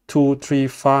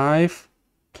 235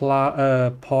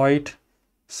 plus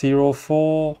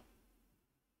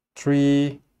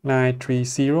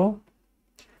 0.043930.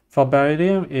 For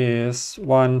beryllium is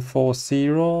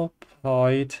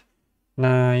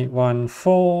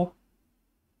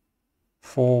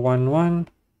 140.914411.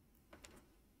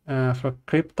 For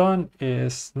krypton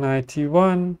is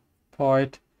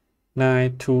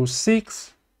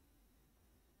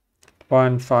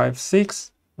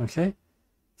 91.926156. Okay,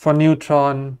 for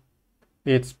neutron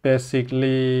it's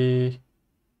basically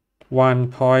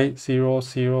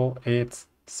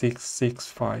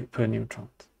 1.008665 per neutron.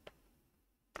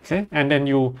 Okay, and then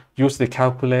you use the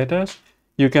calculators,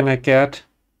 you're gonna get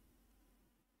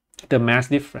the mass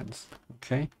difference.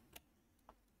 Okay,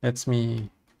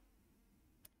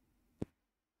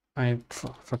 I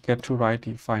forget to write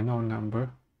the final number.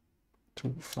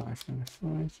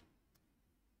 2595.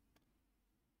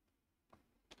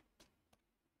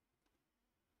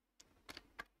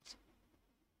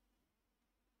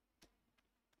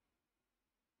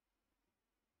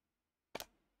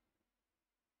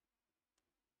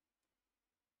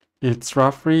 It's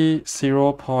roughly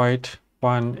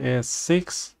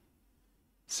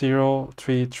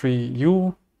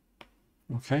 0.186033U.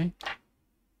 Okay.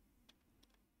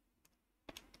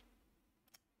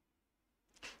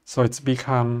 So it's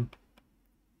become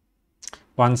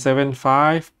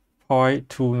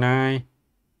 175.29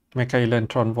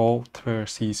 megaelectron volt per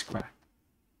C square.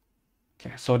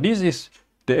 Okay, so this is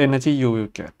the energy you will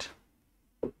get.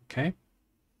 Okay.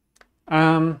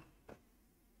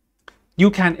 You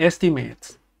can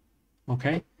estimate,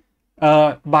 okay,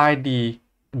 by the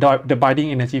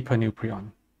binding energy per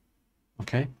nucleon.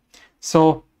 Okay,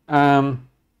 so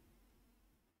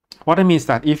what it means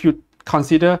that if you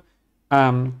consider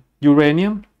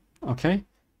uranium, okay,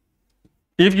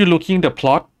 if you're looking the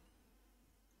plot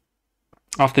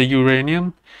of the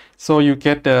uranium, so you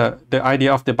get the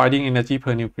idea of the binding energy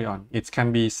per nucleon. It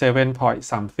can be 7 point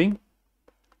something.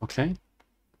 Okay,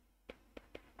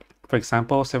 for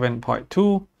example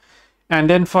 7.2, and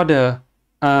then for the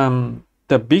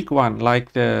the big one,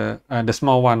 like the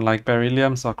small one, like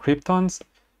berylliums or kryptons,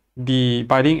 the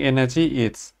binding energy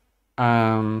is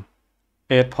 8.2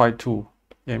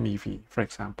 MeV, for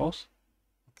example.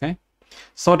 Okay,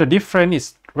 so the difference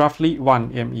is roughly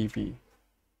 1 MeV.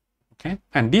 Okay,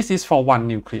 and this is for one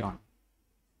nucleon.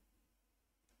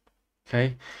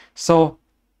 Okay, so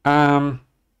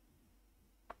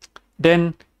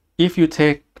then if you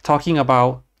talking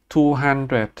about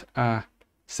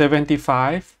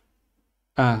 235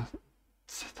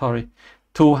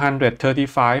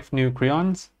 235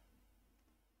 nucleons,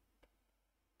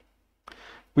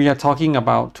 we are talking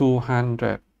about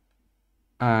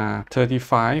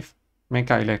 235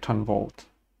 mega electron volt.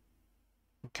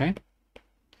 Okay,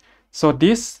 so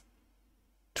this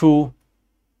two,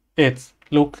 it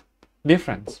look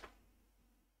different.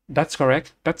 That's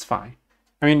correct. That's fine.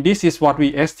 I mean, this is what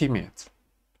we estimate.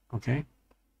 Okay,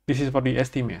 this is what we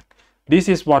estimate. This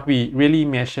is what we really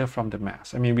measure from the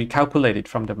mass. I mean, we calculate it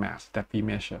from the mass that we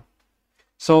measure.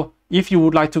 So if you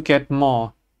would like to get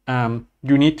more,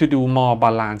 you need to do more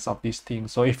balance of these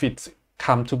things. So if it's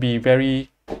come to be very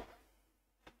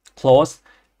close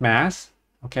mass,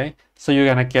 okay, so you're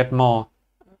gonna get more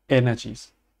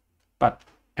energies. But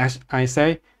as I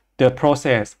say, the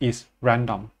process is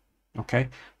random. Okay,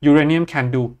 uranium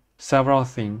can do several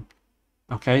things.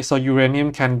 Okay, so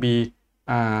uranium can be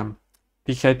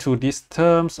decayed to these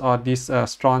terms, or this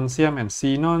strontium and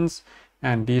xenons,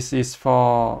 and this is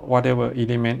for whatever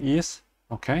element is.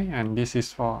 Okay, and this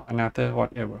is for another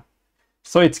whatever.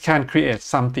 So it can create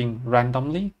something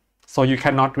randomly. So you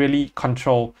cannot really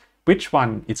control which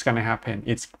one it's going to happen.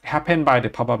 It's happened by the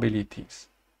probabilities.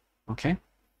 Okay,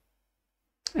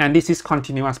 and this is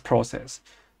continuous process,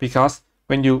 because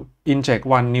when you inject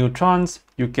 1 neutrons,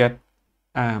 you get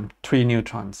 3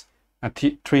 neutrons.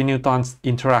 3 neutrons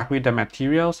interact with the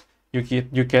materials, you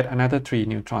get another 3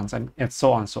 neutrons, and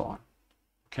so on, so on.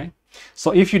 Okay, so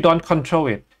if you don't control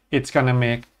it, it's gonna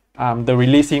make the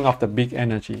releasing of the big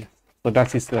energy. So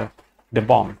that is the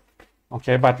bomb.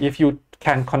 Okay, but if you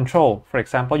can control, for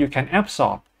example, you can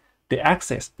absorb the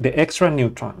extra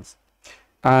neutrons.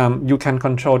 You can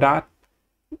control that,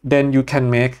 then you can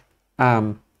make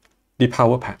the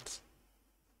power pads.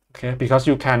 Okay, because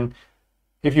you can,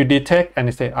 if you detect and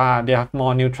you say, they have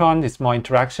more neutrons, it's more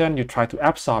interaction, you try to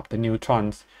absorb the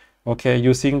neutrons, okay,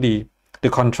 using the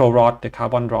control rod, the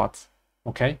carbon rods.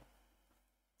 Okay,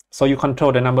 so you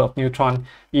control the number of neutrons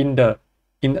in the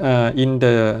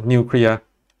nuclear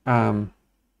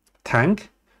tank.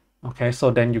 Okay,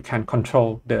 so then you can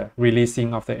control the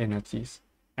releasing of the energies,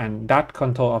 and that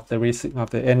control of the releasing of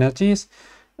the energies,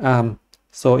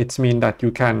 so it means that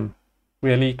you can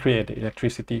really create the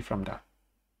electricity from that.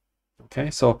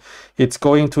 Okay, so it's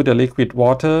going to the liquid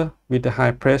water with the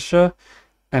high pressure,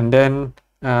 and then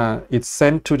it's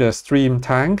sent to the stream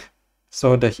tank.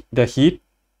 So the heat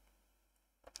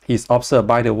is absorbed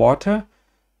by the water,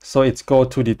 so it's go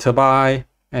to the turbine,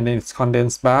 and then it's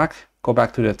condensed back, go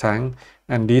back to the tank,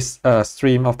 and this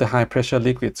stream of the high pressure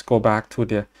liquids go back to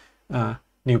the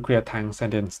nuclear tanks,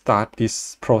 and then start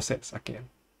this process again.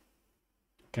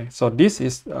 Okay, so this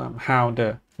is how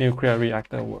the nuclear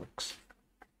reactor works.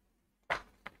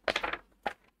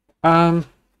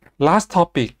 Last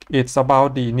topic, it's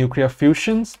about the nuclear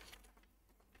fusions.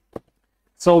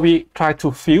 So we try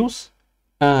to fuse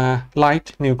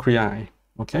light nuclei.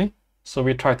 Okay, so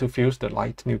we try to fuse the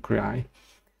light nuclei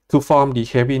to form the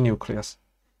heavy nucleus.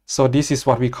 So this is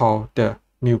what we call the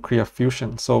nuclear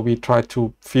fusion. So we try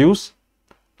to fuse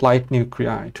light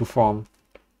nuclei to form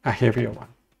a heavier one.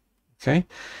 Okay,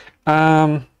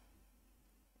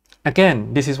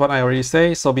 again, this is what I already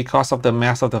say. So because of the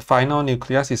mass of the final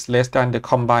nucleus is less than the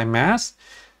combined mass,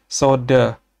 so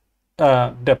the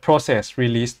process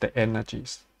release the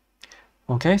energies.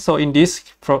 Okay, so in this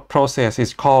process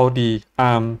is called the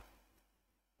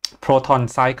proton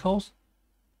cycles.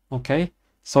 Okay,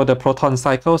 so the proton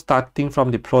cycle starting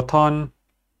from the proton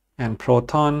and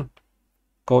proton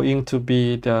going to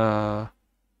be the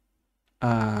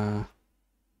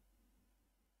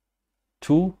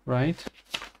 2, right?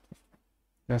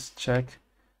 Let's check.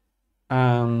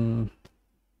 I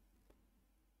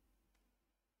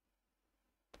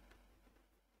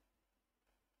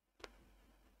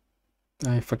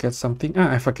forget something.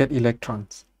 I forget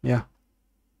electrons. Yeah.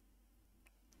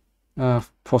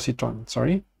 Positron,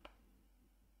 sorry.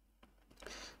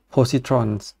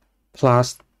 Positrons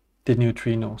plus the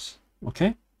neutrinos.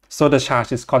 Okay. So the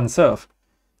charge is conserved.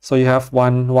 So you have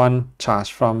one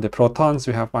charge from the protons,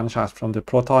 you have one charge from the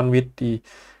proton with the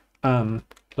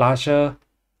larger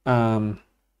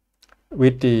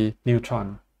with the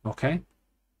neutron. Okay,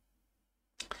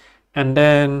 and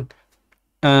then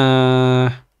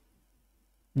you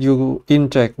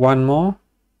inject one more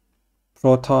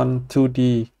proton to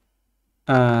the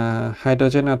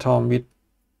hydrogen atom with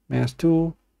mass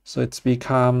 2, so it's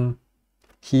become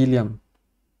helium.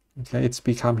 Okay, it's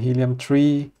become helium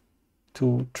 3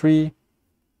 to 3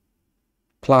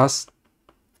 plus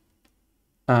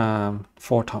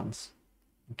photons.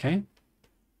 Okay,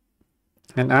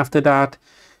 and after that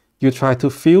you try to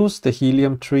fuse the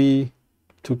helium 3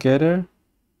 together.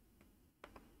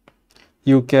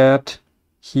 You get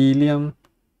helium,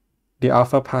 the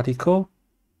alpha particle,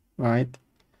 right?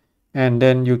 And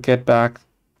then you get back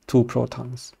 2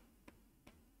 protons.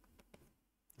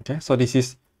 Okay, so this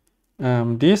is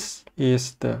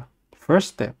the first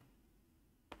step.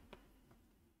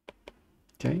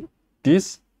 Okay,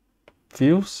 this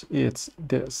fuse is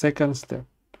the second step.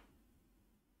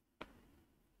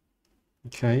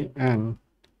 Okay, and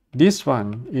this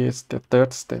one is the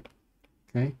third step.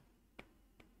 Okay,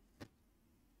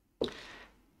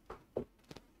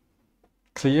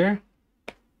 clear?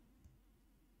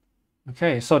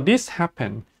 Okay, so this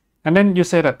happened, and then you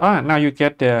say that now you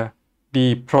get the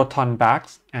proton back,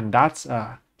 and that's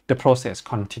the process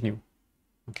continue.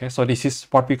 Okay, so this is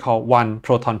what we call one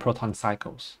proton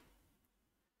cycles.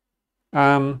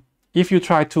 If you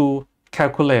try to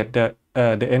calculate the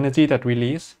energy that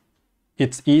release,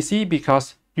 it's easy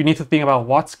because you need to think about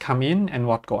what's come in and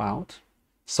what go out.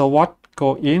 So what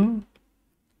go in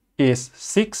is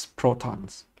 6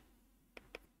 protons.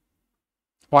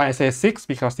 Why I say 6?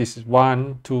 Because this is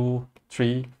 1, 2,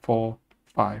 3, 4,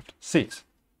 5, 6,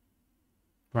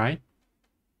 right?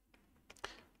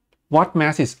 What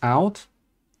mass is out?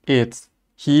 It's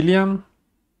helium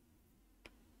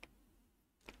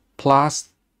plus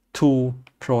 2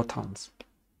 protons,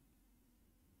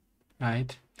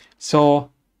 right? So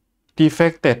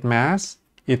deflected mass,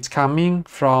 it's coming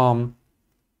from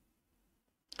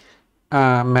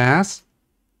mass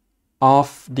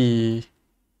of the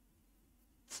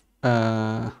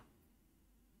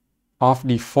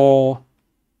 4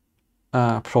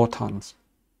 protons,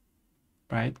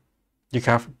 right? You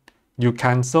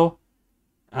cancel,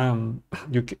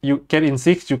 you get in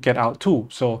 6, you get out 2,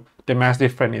 so the mass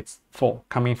difference is 4,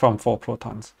 coming from 4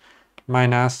 protons,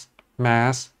 minus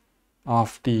mass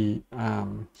of the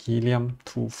helium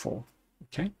 2-4.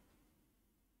 Okay,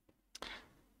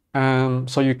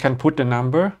 so you can put the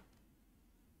number.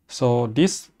 So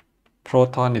this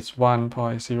proton is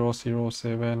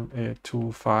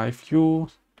 1.007825 U.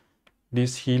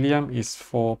 This helium is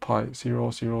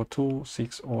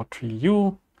 4.002603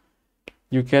 U.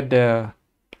 You get the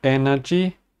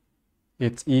energy.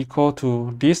 It's equal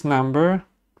to this number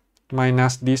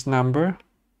minus this number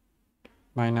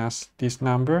minus this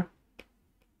number.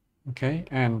 Okay,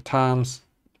 and times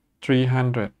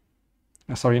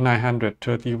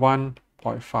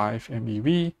 931.5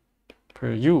 MeV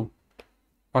per U.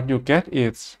 What you get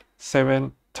is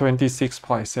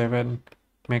 26.7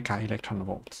 mega electron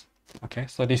volts. Okay,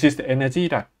 so this is the energy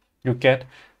that you get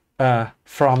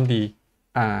from the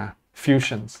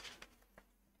fusions.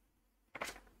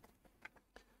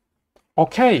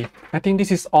 Okay, I think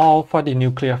this is all for the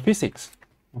nuclear physics.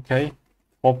 Okay,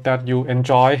 hope that you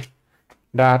enjoy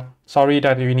that. Sorry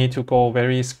that we need to go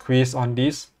very squeeze on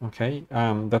this. Okay,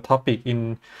 the topic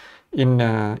in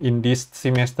this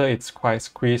semester, it's quite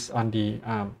squeezed on the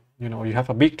you have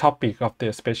a big topic of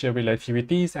the special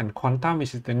relativities and quantum,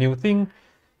 which is the new thing,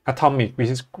 atomic, which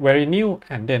is very new,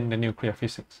 and then the nuclear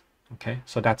physics. Okay,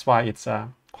 so that's why it's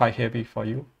quite heavy for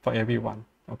you, for everyone.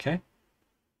 Okay.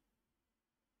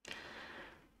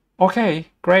 Okay,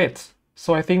 great.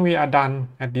 So I think we are done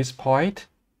at this point.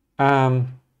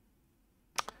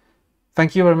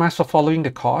 Thank you very much for following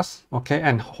the course. Okay,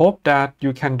 and hope that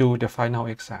you can do the final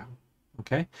exam.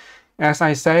 Okay, as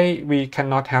I say, we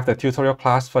cannot have the tutorial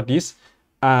class for this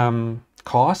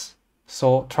course,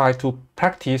 so try to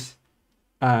practice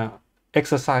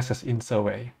exercises in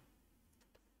survey.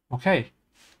 Okay,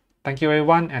 thank you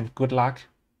everyone and good luck.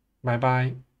 Bye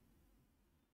bye.